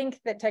we think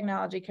that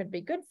technology could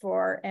be good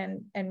for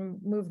and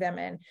move them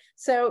in.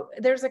 So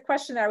there's a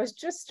question that I was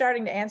just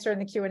starting to answer in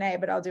the Q&A,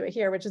 but I'll do it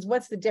here, which is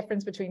what's the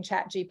difference between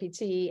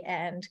ChatGPT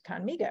and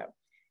Conmigo?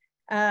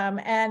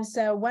 And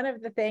so one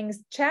of the things,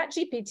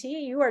 ChatGPT,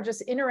 you are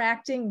just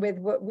interacting with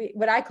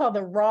what I call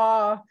the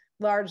raw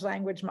large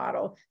language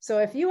model. So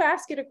if you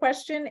ask it a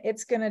question,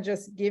 it's going to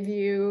just give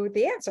you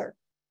the answer.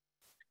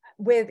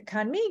 With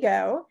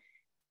Conmigo,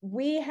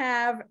 we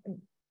have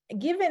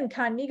given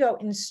Conmigo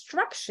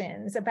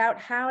instructions about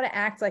how to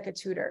act like a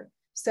tutor.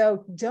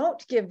 So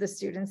don't give the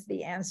students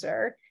the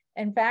answer.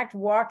 In fact,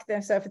 walk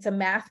them. So if it's a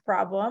math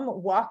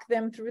problem, walk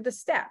them through the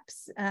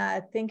steps.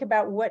 Think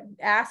about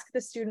ask the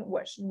student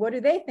what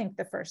do they think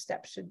the first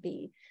step should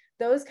be?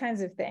 Those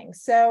kinds of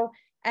things. So,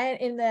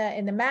 and in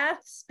the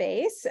math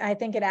space, I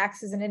think it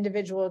acts as an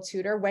individual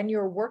tutor. When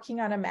you're working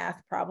on a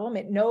math problem,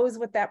 it knows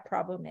what that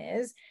problem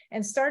is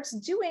and starts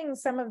doing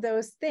some of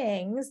those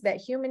things that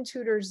human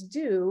tutors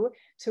do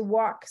to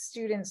walk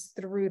students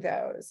through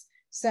those.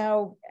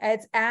 So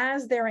it's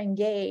as they're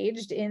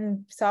engaged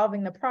in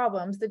solving the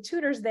problems, the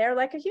tutor's there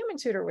like a human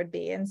tutor would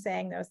be and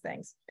saying those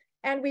things.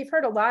 And we've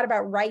heard a lot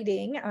about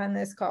writing on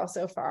this call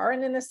so far.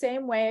 And in the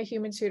same way, a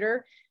human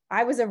tutor,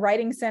 I was a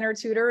writing center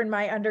tutor in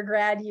my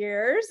undergrad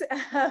years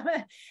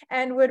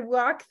and would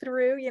walk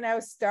through,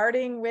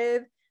 starting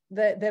with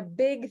the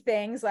big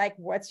things like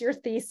what's your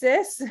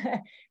thesis,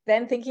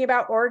 then thinking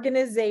about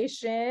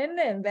organization,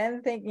 and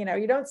then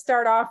you don't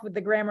start off with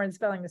the grammar and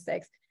spelling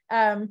mistakes.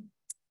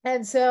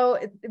 And so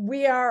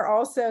we are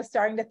also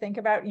starting to think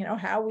about,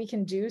 how we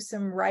can do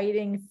some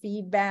writing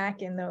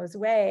feedback in those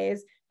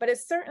ways. But it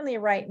certainly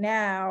right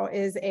now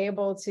is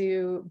able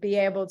to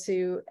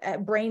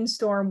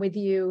brainstorm with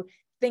you,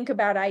 think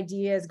about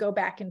ideas, go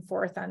back and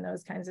forth on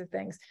those kinds of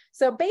things.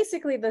 So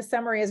basically the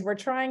summary is we're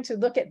trying to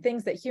look at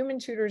things that human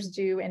tutors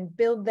do and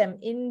build them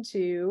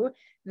into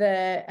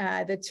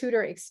the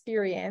tutor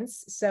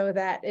experience so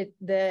that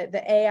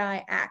the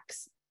AI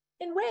acts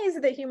in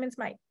ways that humans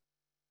might.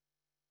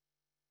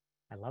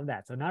 I love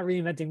that. So not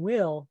reinventing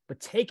wheel, but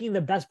taking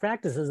the best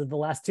practices of the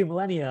last 2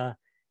 millennia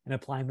and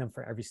applying them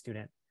for every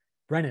student.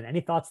 Brennan,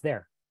 any thoughts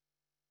there?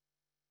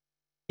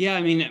 Yeah,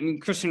 I mean,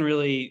 Kristen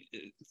really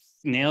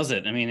nails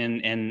it. I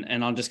mean,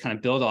 and I'll just kind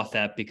of build off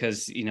that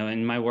because,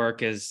 in my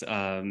work as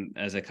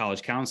a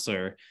college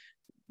counselor,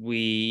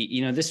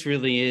 this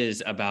really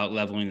is about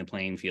leveling the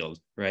playing field,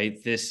 right?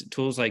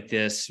 Tools like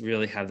this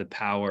really have the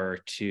power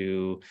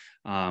to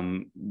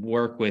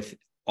work with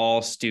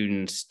all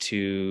students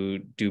to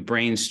do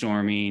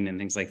brainstorming and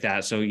things like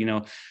that. So,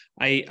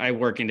 I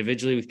work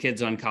individually with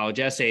kids on college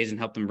essays and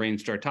help them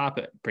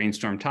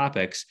brainstorm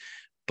topics.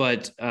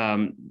 But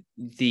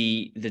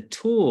the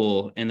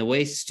tool and the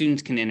way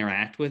students can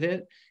interact with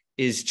it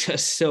is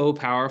just so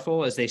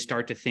powerful as they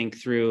start to think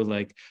through,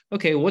 like,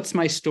 okay, what's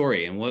my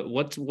story and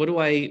what do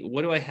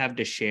I have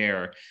to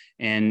share?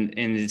 And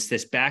it's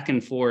this back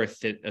and forth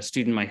that a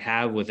student might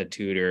have with a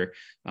tutor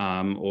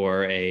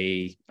or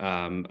a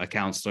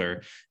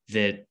counselor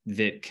that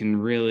can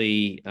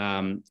really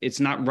it's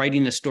not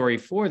writing the story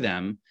for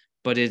them,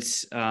 but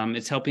it's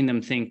helping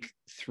them think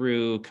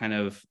through kind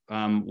of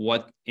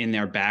what in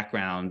their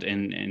background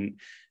and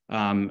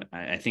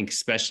I think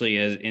especially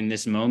in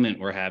this moment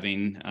we're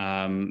having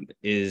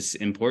is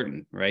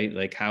important, right?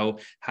 Like how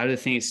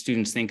do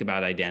students think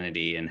about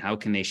identity and how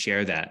can they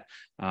share that?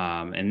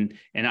 And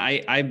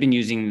I've been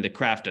using the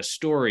craft a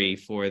story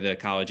for the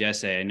college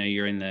essay. I know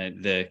you're in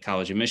the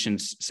college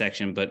admissions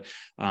section, but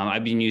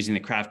I've been using the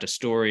craft a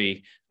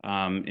story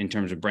in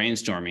terms of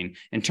brainstorming.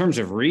 In terms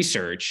of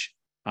research,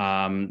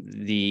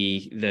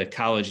 the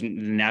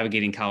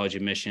navigating college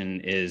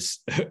admission is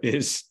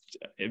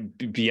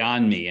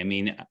beyond me. I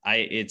mean,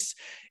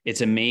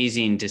 it's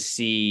amazing to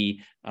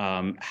see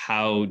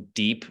how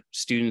deep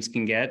students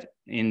can get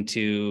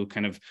into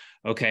kind of,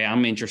 okay,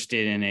 I'm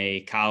interested in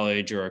a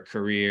college or a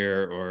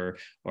career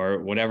or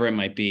whatever it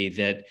might be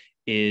that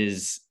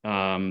is,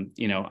 I'm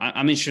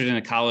interested in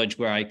a college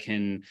where I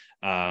can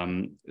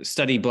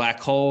study black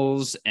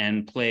holes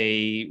and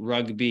play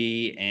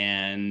rugby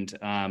and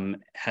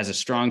has a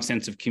strong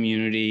sense of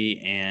community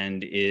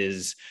and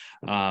is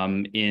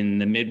in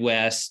the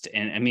Midwest.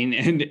 And I mean,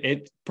 and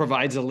it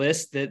provides a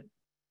list that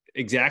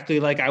exactly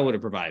like I would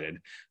have provided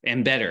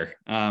and better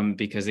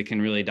because it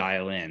can really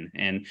dial in.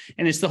 And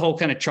it's the whole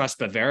kind of trust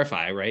but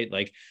verify, right?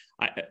 Like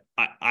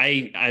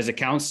I as a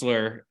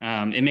counselor,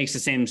 it makes the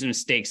same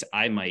mistakes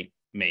I might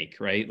make,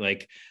 right?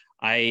 Like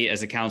I,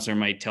 as a counselor,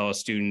 might tell a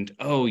student,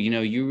 oh,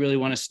 you really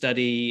want to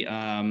study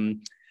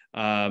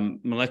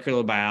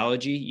molecular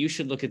biology, you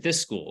should look at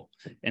this school.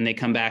 And they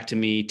come back to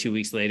me 2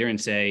 weeks later and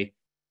say,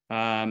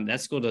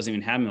 that school doesn't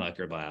even have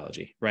molecular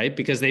biology, right?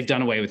 Because they've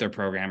done away with their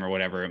program or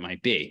whatever it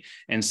might be.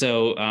 And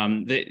so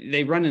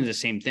they run into the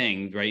same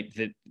thing, right?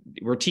 That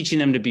we're teaching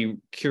them to be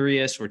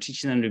curious, we're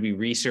teaching them to be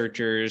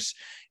researchers,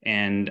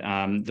 and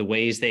the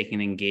ways they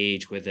can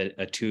engage with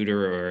a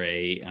tutor or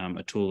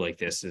a tool like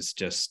this is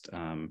just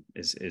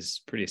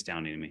is pretty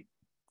astounding to me.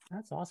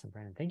 That's awesome,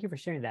 Brandon. Thank you for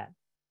sharing that.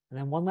 And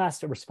then one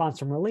last response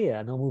from Malia,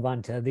 and then we'll move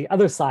on to the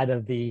other side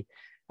of the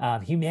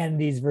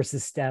humanities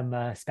versus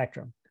STEM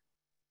spectrum.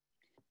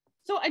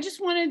 So I just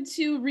wanted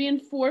to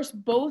reinforce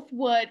both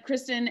what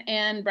Kristen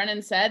and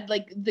Brennan said.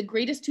 Like, the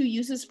greatest two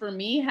uses for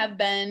me have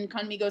been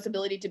Conmigo's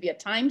ability to be a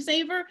time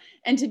saver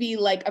and to be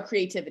like a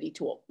creativity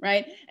tool,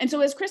 right? And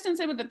so as Kristen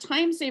said with the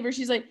time saver,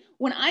 she's like,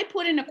 when I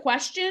put in a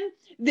question,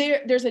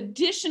 there's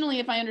additionally,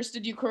 if I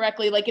understood you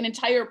correctly, like an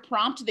entire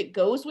prompt that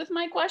goes with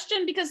my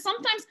question, because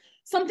sometimes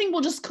something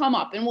will just come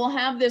up and we'll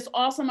have this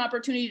awesome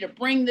opportunity to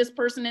bring this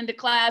person into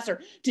class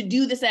or to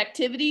do this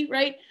activity,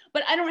 right?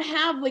 But I don't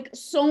have like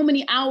so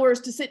many hours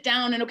to sit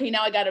down and, okay,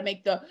 now I got to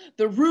make the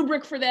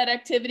rubric for that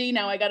activity.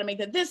 Now I got to make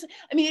this.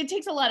 I mean, it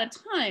takes a lot of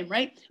time,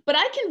 right? But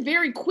I can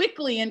very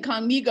quickly in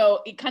Conmigo,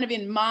 kind of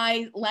in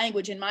my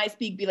language, in my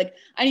speak, be like,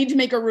 I need to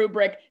make a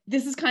rubric.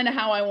 This is kind of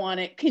how I want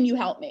it. Can you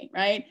help me,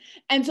 right?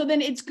 And so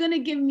then it's going to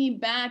give me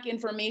back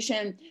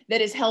information that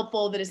is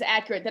helpful, that is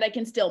accurate, that I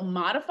can still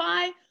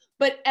modify.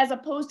 But as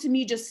opposed to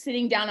me just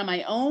sitting down on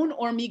my own,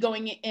 or me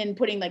going and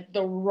putting like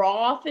the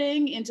raw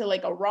thing into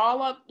like a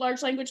raw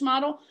large language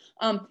model,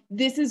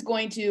 this is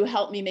going to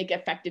help me make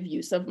effective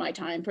use of my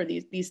time for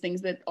these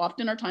things that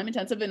often are time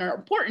intensive and are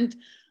important.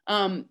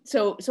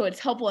 So it's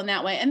helpful in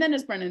that way. And then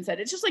as Brennan said,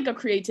 it's just like a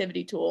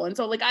creativity tool. And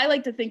so like I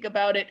like to think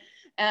about it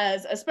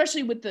as,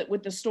 especially with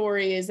the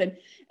stories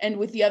and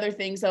with the other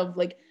things of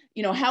like,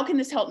 you know, how can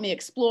this help me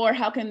explore?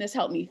 How can this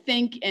help me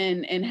think?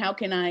 And how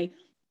can I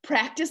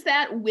practice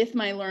that with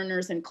my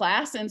learners in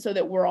class, and so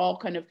that we're all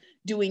kind of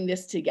doing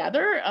this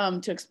together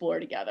to explore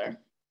together.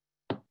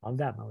 Love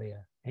that,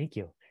 Malia. Thank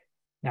you.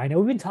 Now, I know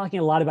we've been talking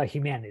a lot about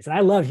humanities, and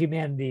I love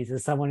humanities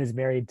as someone who's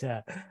married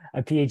to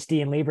a PhD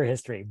in labor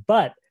history,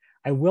 but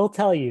I will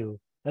tell you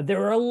that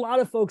there are a lot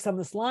of folks on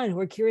this line who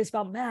are curious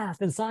about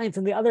math and science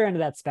on the other end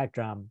of that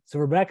spectrum. So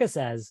Rebecca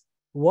says,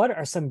 what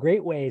are some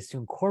great ways to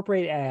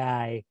incorporate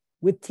AI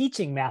with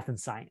teaching math and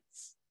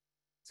science?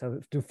 So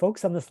do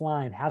folks on this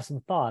line have some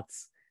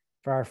thoughts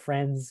for our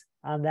friends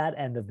on that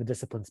end of the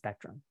discipline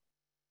spectrum?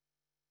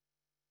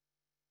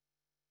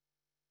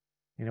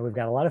 You know, we've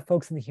got a lot of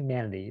folks in the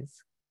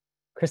humanities.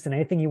 Kristen,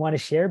 anything you want to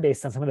share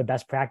based on some of the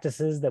best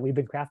practices that we've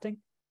been crafting?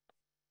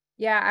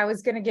 Yeah, I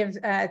was going to give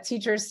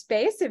teachers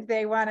space if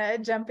they want to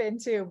jump in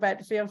too,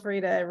 but feel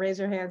free to raise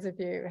your hands if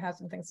you have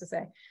some things to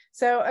say.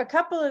 So a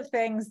couple of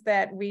things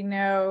that we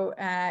know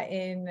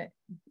in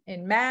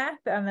math,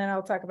 and then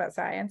I'll talk about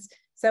science.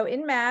 So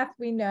in math,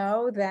 we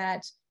know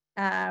that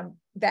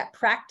that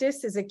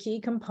practice is a key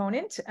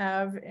component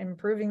of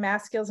improving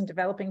math skills and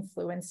developing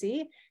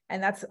fluency.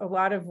 And that's a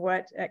lot of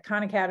what at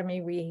Khan Academy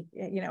we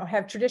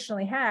have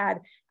traditionally had.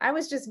 I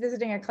was just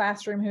visiting a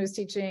classroom who's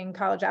teaching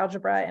college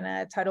algebra in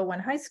a Title I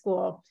high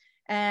school.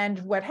 And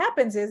what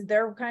happens is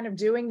they're kind of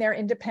doing their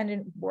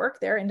independent work,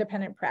 their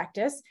independent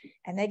practice,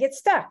 and they get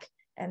stuck.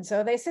 And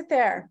so they sit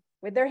there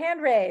with their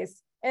hand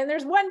raised. And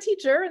there's one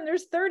teacher and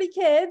there's 30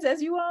 kids,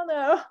 as you all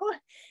know.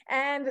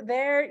 And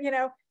they're,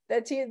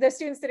 the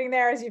students sitting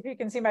there, as if you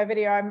can see my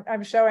video,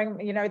 I'm showing,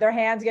 their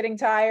hands getting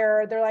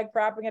tired. They're like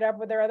propping it up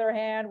with their other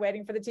hand,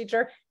 waiting for the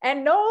teacher.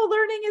 And no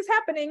learning is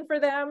happening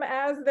for them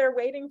as they're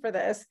waiting for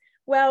this.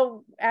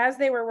 Well, as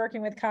they were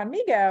working with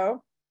Conmigo,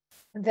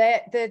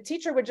 the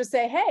teacher would just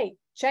say, hey,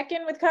 check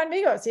in with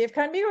Conmigo, see if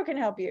Conmigo can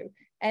help you.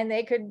 And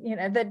they could,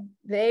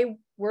 they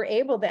were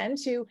able then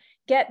to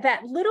get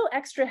that little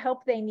extra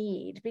help they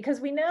need, because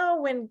we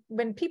know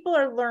when people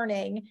are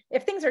learning,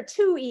 if things are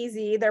too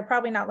easy, they're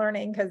probably not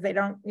learning because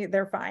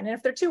they're fine. And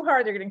if they're too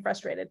hard, they're getting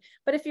frustrated.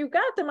 But if you've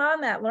got them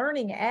on that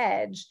learning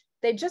edge,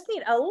 they just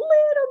need a little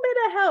bit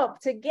of help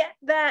to get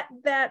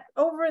that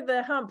over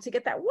the hump, to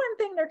get that one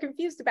thing they're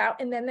confused about,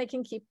 and then they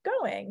can keep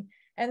going.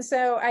 And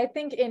so I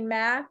think in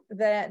math,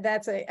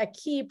 that's a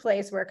key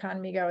place where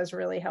Conmigo is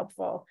really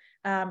helpful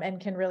and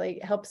can really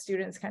help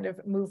students kind of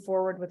move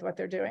forward with what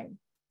they're doing.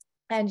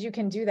 And you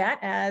can do that,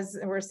 as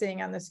we're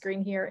seeing on the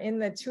screen here, in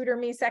the Tutor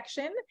Me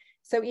section.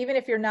 So even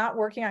if you're not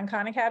working on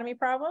Khan Academy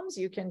problems,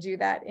 you can do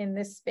that in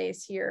this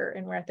space here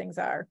and where things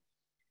are.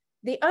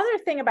 The other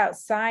thing about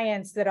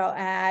science that I'll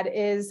add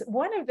is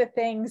one of the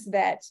things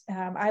that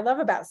I love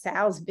about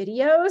Sal's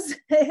videos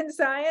in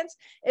science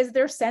is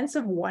their sense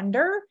of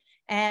wonder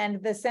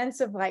and the sense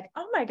of like,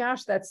 oh my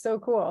gosh, that's so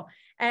cool.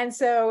 And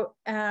so,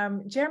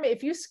 Jeremy,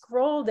 if you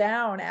scroll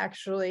down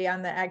actually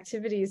on the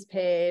activities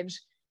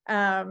page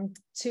to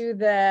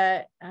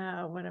the,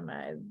 what am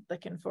I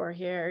looking for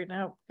here?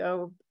 No,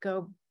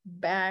 go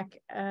back,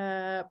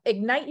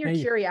 ignite your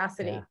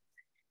curiosity.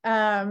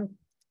 Yeah.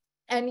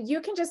 And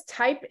you can just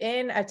type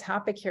in a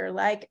topic here,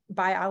 like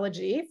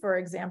biology, for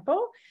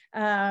example,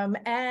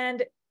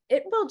 and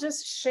it will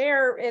just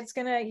share. It's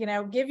going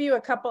to, give you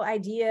a couple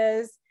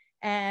ideas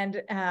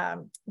and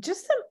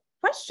just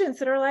questions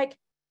that are like,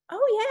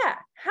 oh yeah,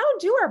 how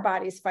do our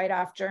bodies fight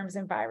off germs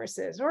and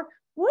viruses? Or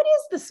what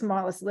is the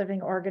smallest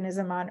living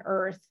organism on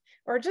Earth?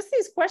 Or just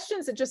these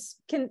questions that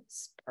just can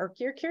spark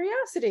your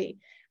curiosity.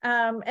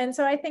 And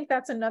so I think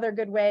that's another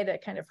good way to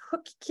kind of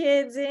hook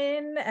kids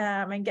in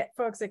and get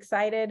folks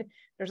excited.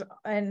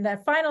 And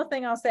the final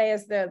thing I'll say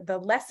is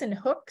the lesson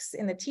hooks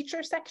in the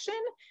teacher section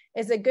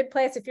is a good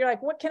place. If you're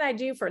like, what can I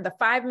do for the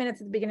 5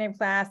 minutes at the beginning of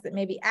class that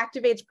maybe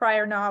activates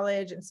prior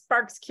knowledge and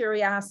sparks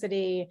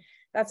curiosity?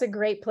 That's a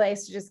great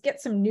place to just get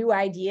some new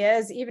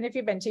ideas. Even if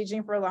you've been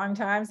teaching for a long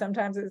time,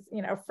 sometimes it's,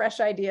 fresh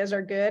ideas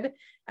are good.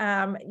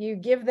 You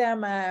give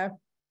them a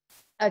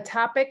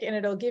topic and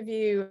it'll give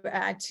you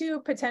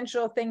 2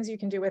 potential things you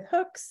can do with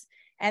hooks.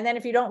 And then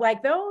if you don't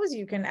like those,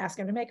 you can ask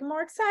them to make them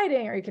more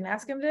exciting, or you can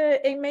ask them to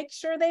make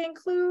sure they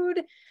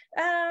include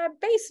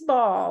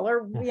baseball,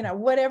 or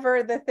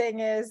whatever the thing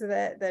is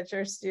that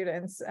your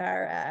students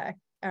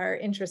are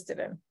interested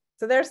in.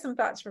 So there's some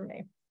thoughts from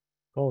me.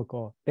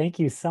 Cool. Thank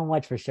you so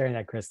much for sharing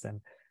that,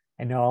 Kristen.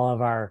 I know all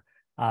of our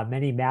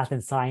many math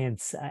and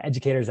science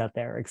educators out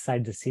there are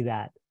excited to see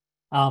that.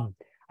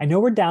 I know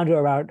we're down to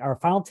about our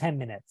final 10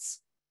 minutes.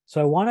 So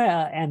I want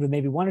to end with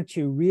maybe 1 or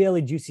 2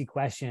 really juicy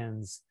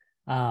questions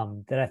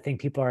that I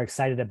think people are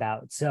excited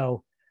about.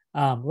 So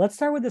let's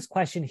start with this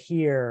question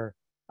here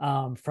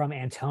from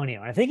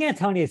Antonio. And I think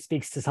Antonio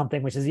speaks to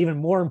something which is even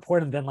more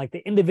important than like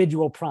the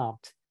individual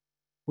prompt,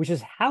 which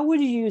is, how would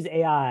you use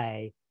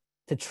AI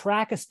to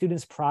track a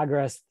student's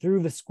progress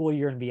through the school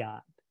year and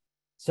beyond?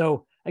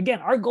 So again,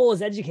 our goal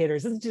as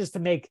educators isn't just to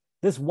make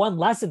this one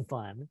lesson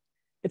fun.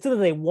 It's so that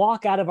they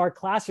walk out of our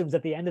classrooms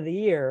at the end of the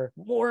year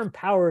more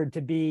empowered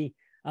to be,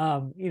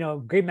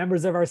 great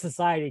members of our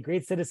society,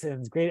 great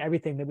citizens, great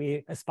everything that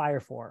we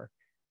aspire for.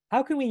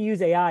 How can we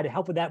use AI to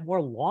help with that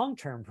more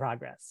long-term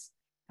progress?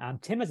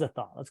 Tim has a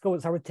thought. Let's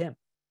start with Tim.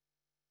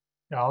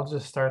 Yeah, I'll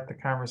just start the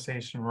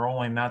conversation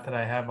rolling. Not that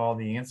I have all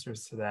the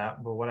answers to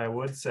that, but what I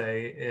would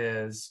say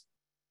is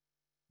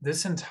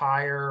this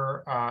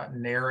entire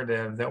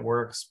narrative that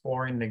we're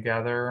exploring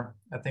together,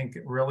 I think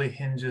it really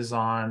hinges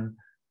on,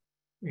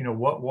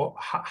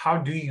 how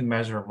do you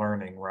measure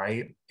learning,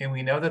 right? And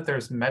we know that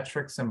there's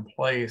metrics in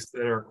place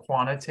that are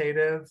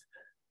quantitative,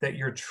 that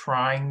you're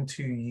trying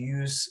to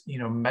use,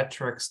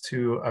 metrics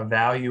to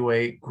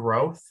evaluate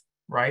growth,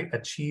 right?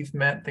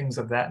 Achievement, things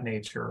of that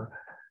nature.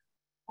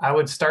 I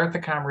would start the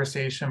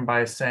conversation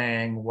by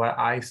saying what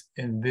I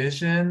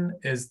envision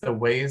is the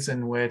ways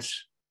in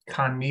which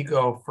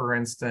Conmigo, for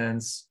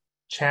instance,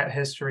 chat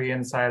history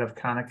inside of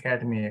Khan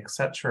Academy,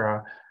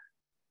 etc.,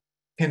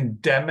 can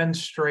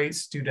demonstrate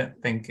student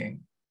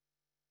thinking.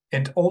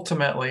 And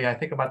ultimately, I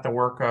think about the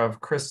work of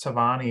Chris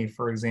Tavani,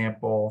 for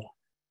example,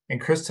 and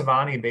Chris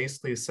Tavani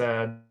basically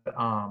said,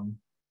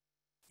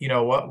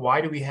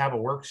 why do we have a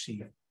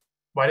worksheet?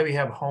 Why do we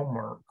have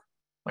homework?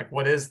 Like,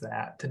 what is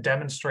that? To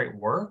demonstrate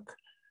work?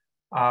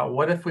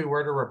 What if we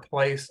were to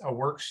replace a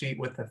worksheet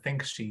with a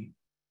think sheet?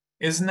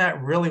 Isn't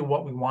that really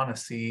what we want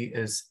to see,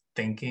 is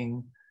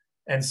thinking?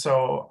 And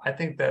so I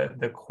think that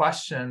the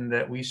question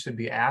that we should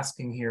be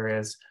asking here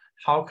is,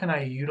 how can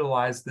I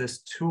utilize this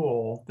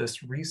tool,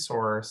 this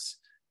resource,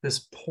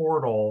 this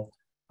portal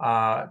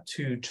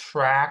to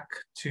track,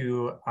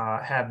 to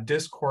have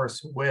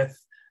discourse with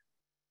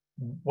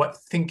what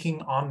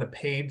thinking on the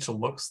page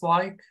looks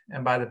like?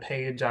 And by the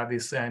page,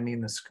 obviously, I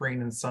mean the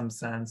screen in some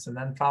sense, and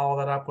then follow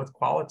that up with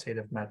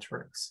qualitative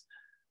metrics.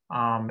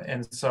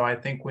 And so I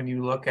think when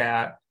you look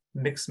at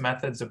mixed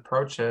methods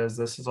approaches,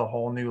 this is a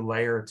whole new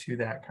layer to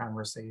that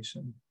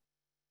conversation.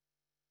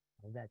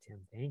 Love that, Tim.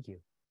 Thank you.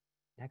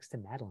 Next to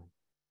Madeline.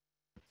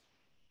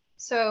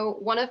 So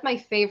one of my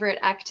favorite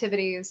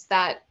activities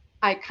that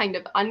I kind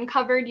of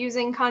uncovered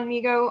using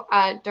Conmigo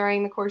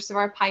during the course of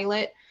our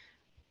pilot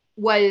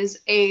was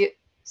a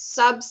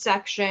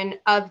subsection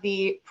of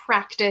the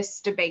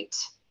practice debate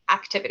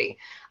activity.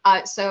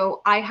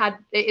 So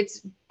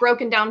it's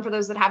broken down, for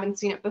those that haven't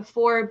seen it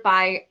before,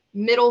 by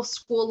middle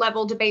school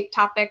level debate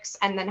topics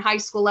and then high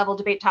school level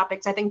debate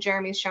topics. I think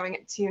Jeremy's showing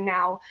it to you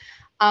now.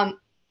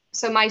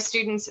 So my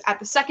students at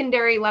the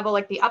secondary level,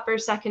 like the upper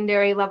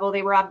secondary level,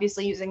 they were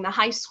obviously using the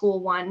high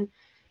school one.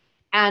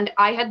 And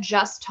I had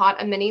just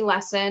taught a mini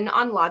lesson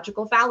on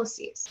logical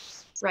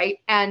fallacies, right?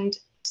 And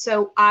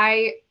so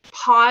I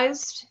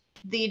paused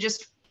the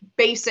just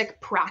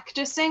basic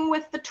practicing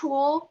with the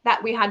tool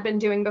that we had been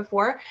doing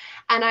before.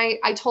 And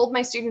I told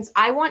my students,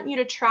 I want you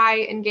to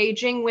try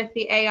engaging with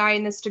the AI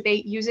in this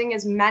debate using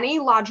as many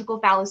logical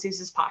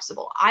fallacies as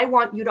possible. I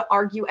want you to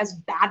argue as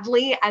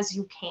badly as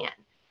you can,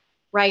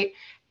 right?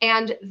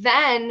 And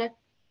then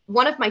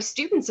one of my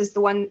students is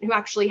the one who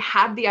actually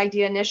had the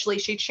idea initially.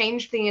 She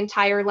changed the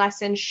entire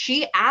lesson.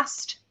 She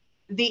asked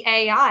the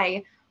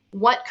AI,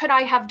 what could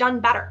I have done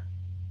better?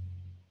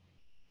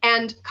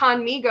 And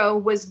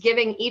Conmigo was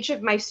giving each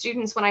of my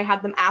students, when I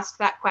had them ask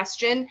that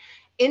question,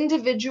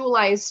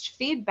 individualized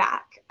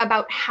feedback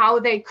about how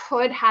they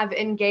could have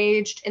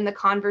engaged in the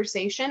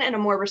conversation in a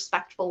more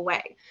respectful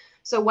way.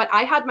 So what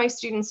I had my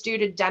students do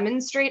to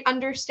demonstrate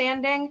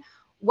understanding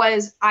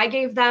was I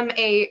gave them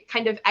a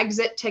kind of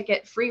exit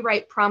ticket free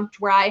write prompt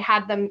where I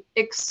had them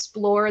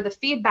explore the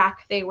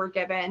feedback they were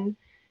given,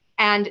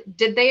 and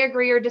did they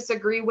agree or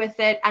disagree with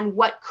it, and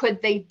what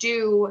could they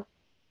do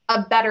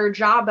a better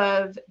job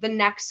of the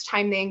next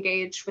time they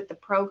engaged with the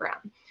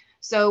program.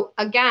 So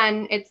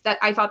again, it's that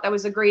I thought that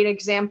was a great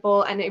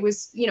example, and it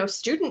was, you know,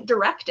 student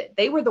directed.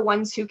 They were the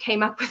ones who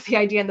came up with the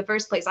idea in the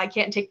first place. I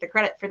can't take the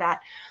credit for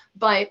that,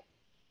 but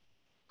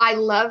I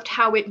loved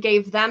how it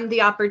gave them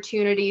the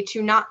opportunity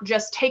to not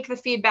just take the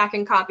feedback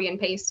and copy and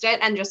paste it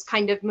and just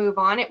kind of move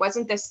on. It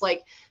wasn't this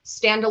like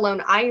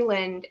standalone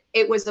island.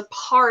 It was a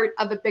part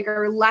of a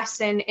bigger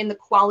lesson in the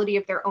quality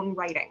of their own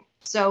writing.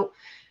 So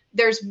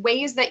there's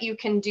ways that you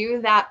can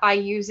do that by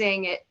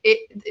using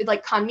it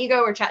like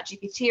Conmigo or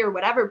ChatGPT or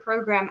whatever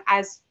program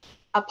as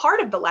a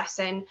part of the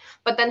lesson,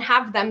 but then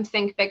have them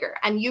think bigger,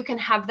 and you can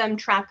have them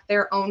track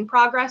their own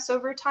progress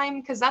over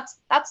time, because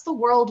that's the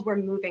world we're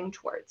moving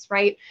towards,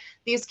 right?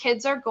 These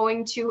kids are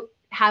going to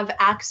have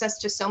access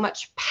to so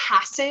much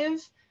passive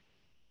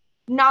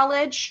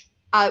knowledge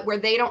where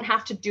they don't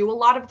have to do a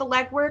lot of the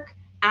legwork.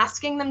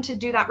 Asking them to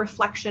do that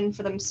reflection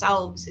for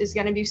themselves is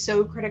going to be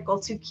so critical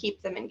to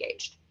keep them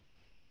engaged.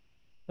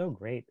 So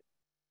great.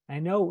 I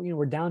know,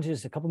 we're down to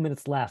just a couple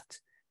minutes left,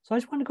 so I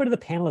just want to go to the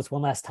panelists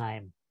one last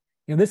time.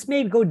 This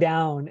may go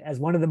down as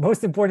one of the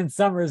most important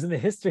summers in the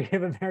history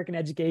of American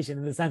education,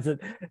 in the sense that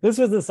this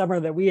was the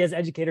summer that we as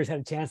educators had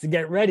a chance to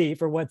get ready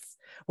for what's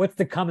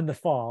to come in the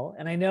fall.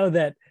 And I know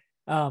that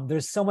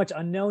there's so much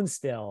unknown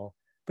still,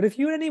 but if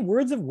you had any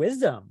words of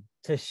wisdom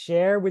to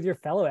share with your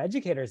fellow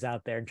educators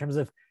out there in terms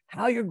of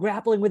how you're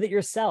grappling with it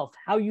yourself,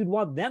 how you'd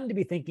want them to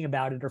be thinking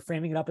about it or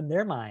framing it up in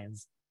their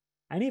minds,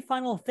 any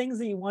final things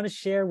that you want to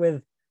share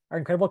with our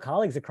incredible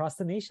colleagues across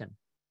the nation?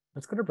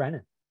 Let's go to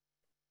Brennan.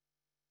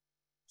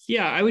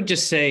 Yeah, I would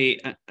just say,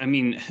 I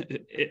mean,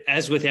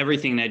 as with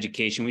everything in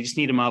education, we just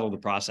need to model the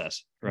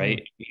process, right?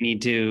 Mm-hmm. We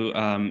need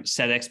to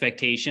set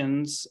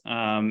expectations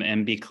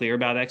and be clear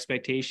about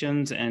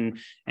expectations and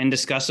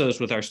discuss those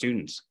with our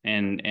students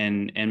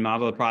and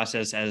model the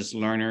process as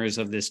learners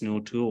of this new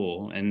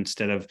tool.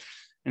 Instead of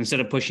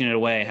pushing it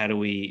away, how do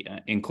we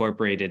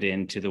incorporate it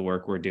into the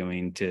work we're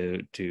doing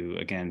to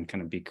again,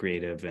 kind of be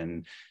creative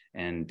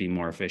and be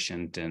more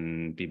efficient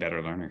and be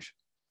better learners?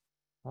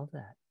 Love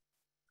that.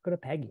 Let's go to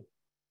Peggy.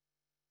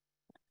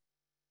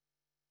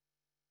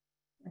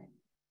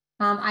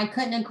 I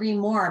couldn't agree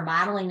more.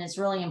 Modeling is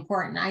really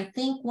important. I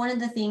think one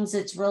of the things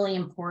that's really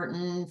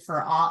important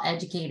for all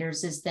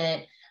educators is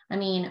that,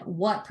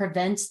 what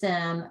prevents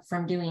them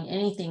from doing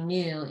anything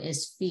new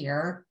is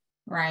fear,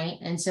 right?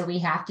 And so we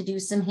have to do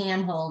some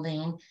hand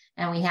holding,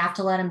 and we have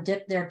to let them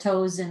dip their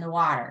toes in the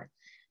water.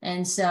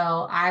 And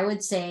so I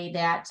would say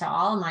that to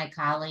all of my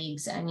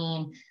colleagues,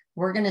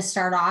 we're going to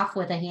start off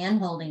with a hand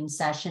holding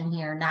session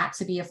here, not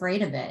to be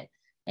afraid of it.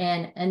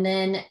 And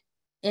then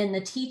in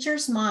the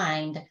teacher's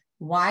mind,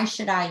 why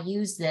should I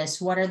use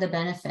this? What are the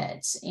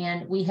benefits?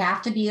 And we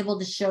have to be able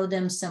to show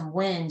them some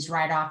wins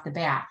right off the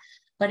bat.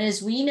 But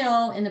as we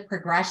know, in the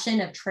progression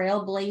of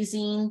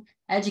trailblazing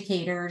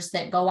educators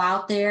that go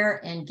out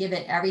there and give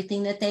it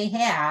everything that they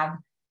have,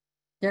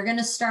 they're going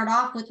to start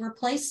off with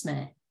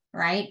replacement,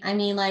 right?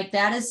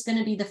 That is going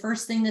to be the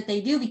first thing that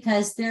they do,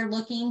 because they're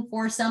looking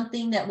for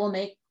something that will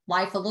make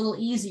life a little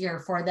easier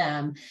for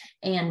them.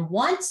 And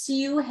once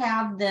you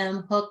have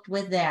them hooked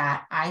with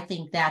that, I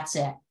think that's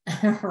it.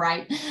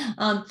 Right.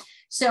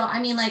 So,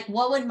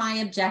 what would my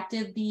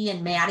objective be?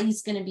 And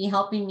Maddie's going to be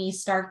helping me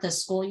start the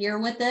school year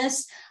with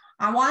this.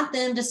 I want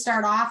them to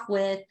start off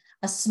with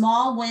a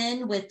small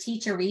win with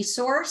teacher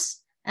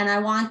resource. And I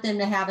want them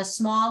to have a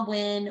small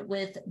win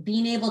with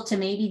being able to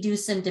maybe do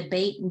some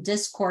debate and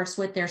discourse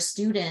with their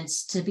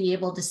students to be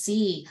able to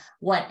see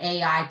what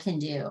AI can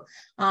do.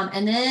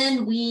 And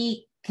then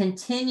we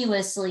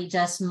continuously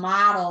just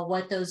model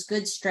what those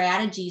good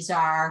strategies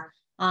are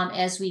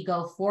as we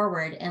go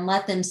forward, and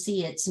let them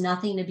see it's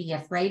nothing to be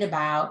afraid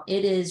about.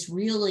 It is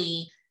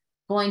really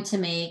going to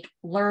make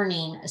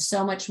learning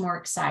so much more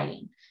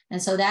exciting.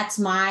 And so that's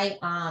my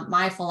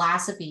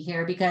philosophy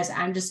here, because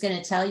I'm just going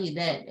to tell you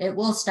that it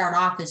will start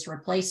off as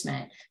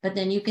replacement, but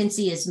then you can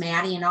see, as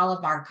Maddie and all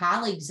of our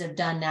colleagues have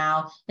done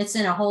now, it's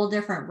in a whole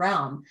different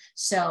realm.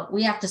 So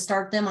we have to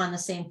start them on the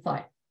same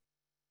foot.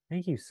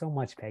 Thank you so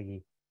much,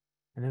 Peggy.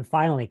 And then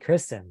finally,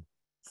 Kristen,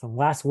 some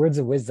last words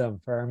of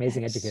wisdom for our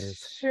amazing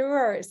educators.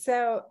 Sure.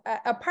 So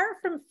apart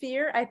from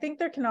fear, I think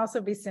there can also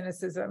be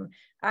cynicism.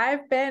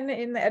 I've been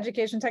in the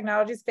education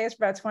technology space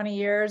for about 20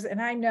 years,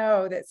 and I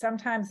know that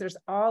sometimes there's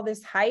all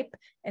this hype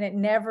and it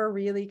never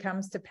really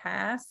comes to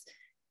pass.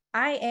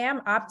 I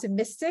am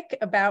optimistic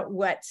about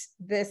what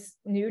this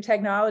new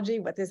technology,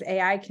 what this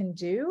AI can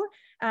do.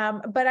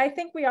 But I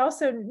think we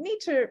also need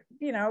to,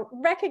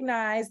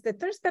 recognize that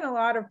there's been a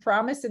lot of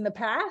promise in the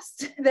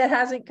past that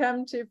hasn't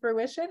come to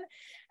fruition.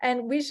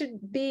 And we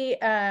should be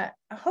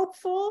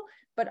hopeful,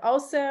 but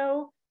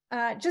also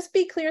just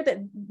be clear that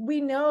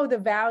we know the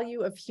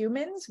value of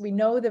humans. We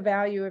know the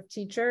value of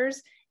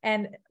teachers,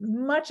 and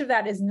much of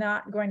that is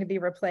not going to be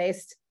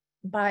replaced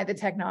by the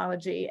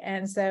technology.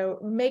 And so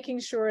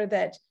making sure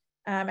that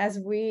as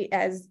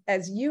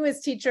you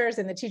as teachers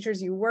and the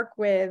teachers you work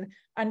with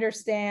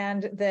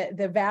understand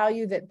the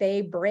value that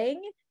they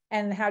bring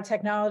and how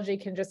technology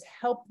can just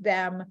help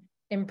them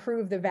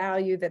improve the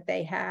value that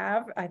they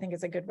have, I think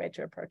is a good way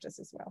to approach this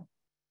as well.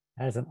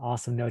 That is an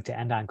awesome note to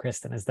end on,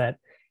 Kristen, is that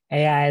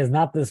AI is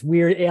not this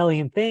weird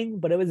alien thing,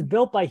 but it was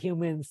built by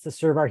humans to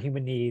serve our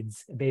human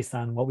needs based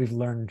on what we've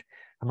learned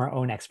from our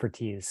own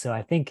expertise. So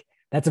I think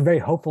that's a very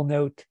hopeful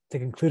note to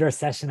conclude our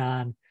session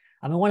on.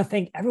 I want to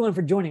thank everyone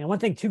for joining. I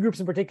want to thank two groups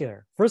in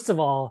particular. First of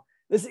all,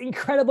 this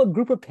incredible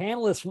group of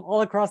panelists from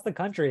all across the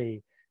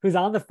country who's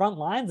on the front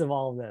lines of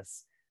all of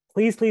this.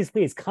 Please, please,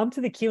 please come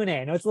to the Q&A.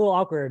 I know it's a little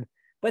awkward,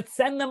 but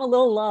send them a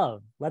little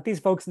love. Let these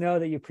folks know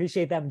that you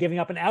appreciate them giving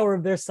up an hour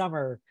of their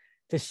summer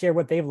to share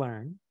what they've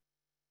learned.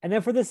 And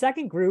then for the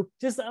second group,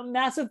 just a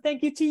massive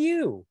thank you to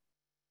you.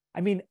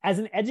 I mean, as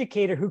an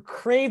educator who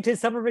craved his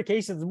summer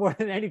vacations more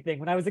than anything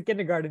when I was a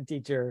kindergarten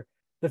teacher,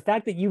 the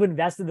fact that you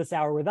invested this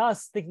hour with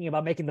us thinking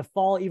about making the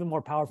fall even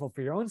more powerful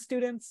for your own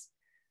students,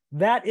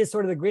 that is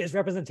sort of the greatest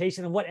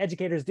representation of what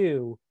educators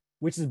do,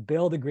 which is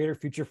build a greater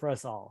future for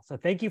us all. So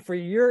thank you for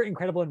your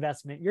incredible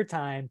investment, your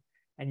time,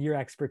 and your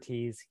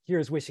expertise.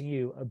 Here's wishing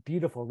you a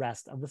beautiful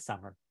rest of the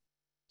summer.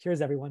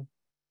 Cheers, everyone.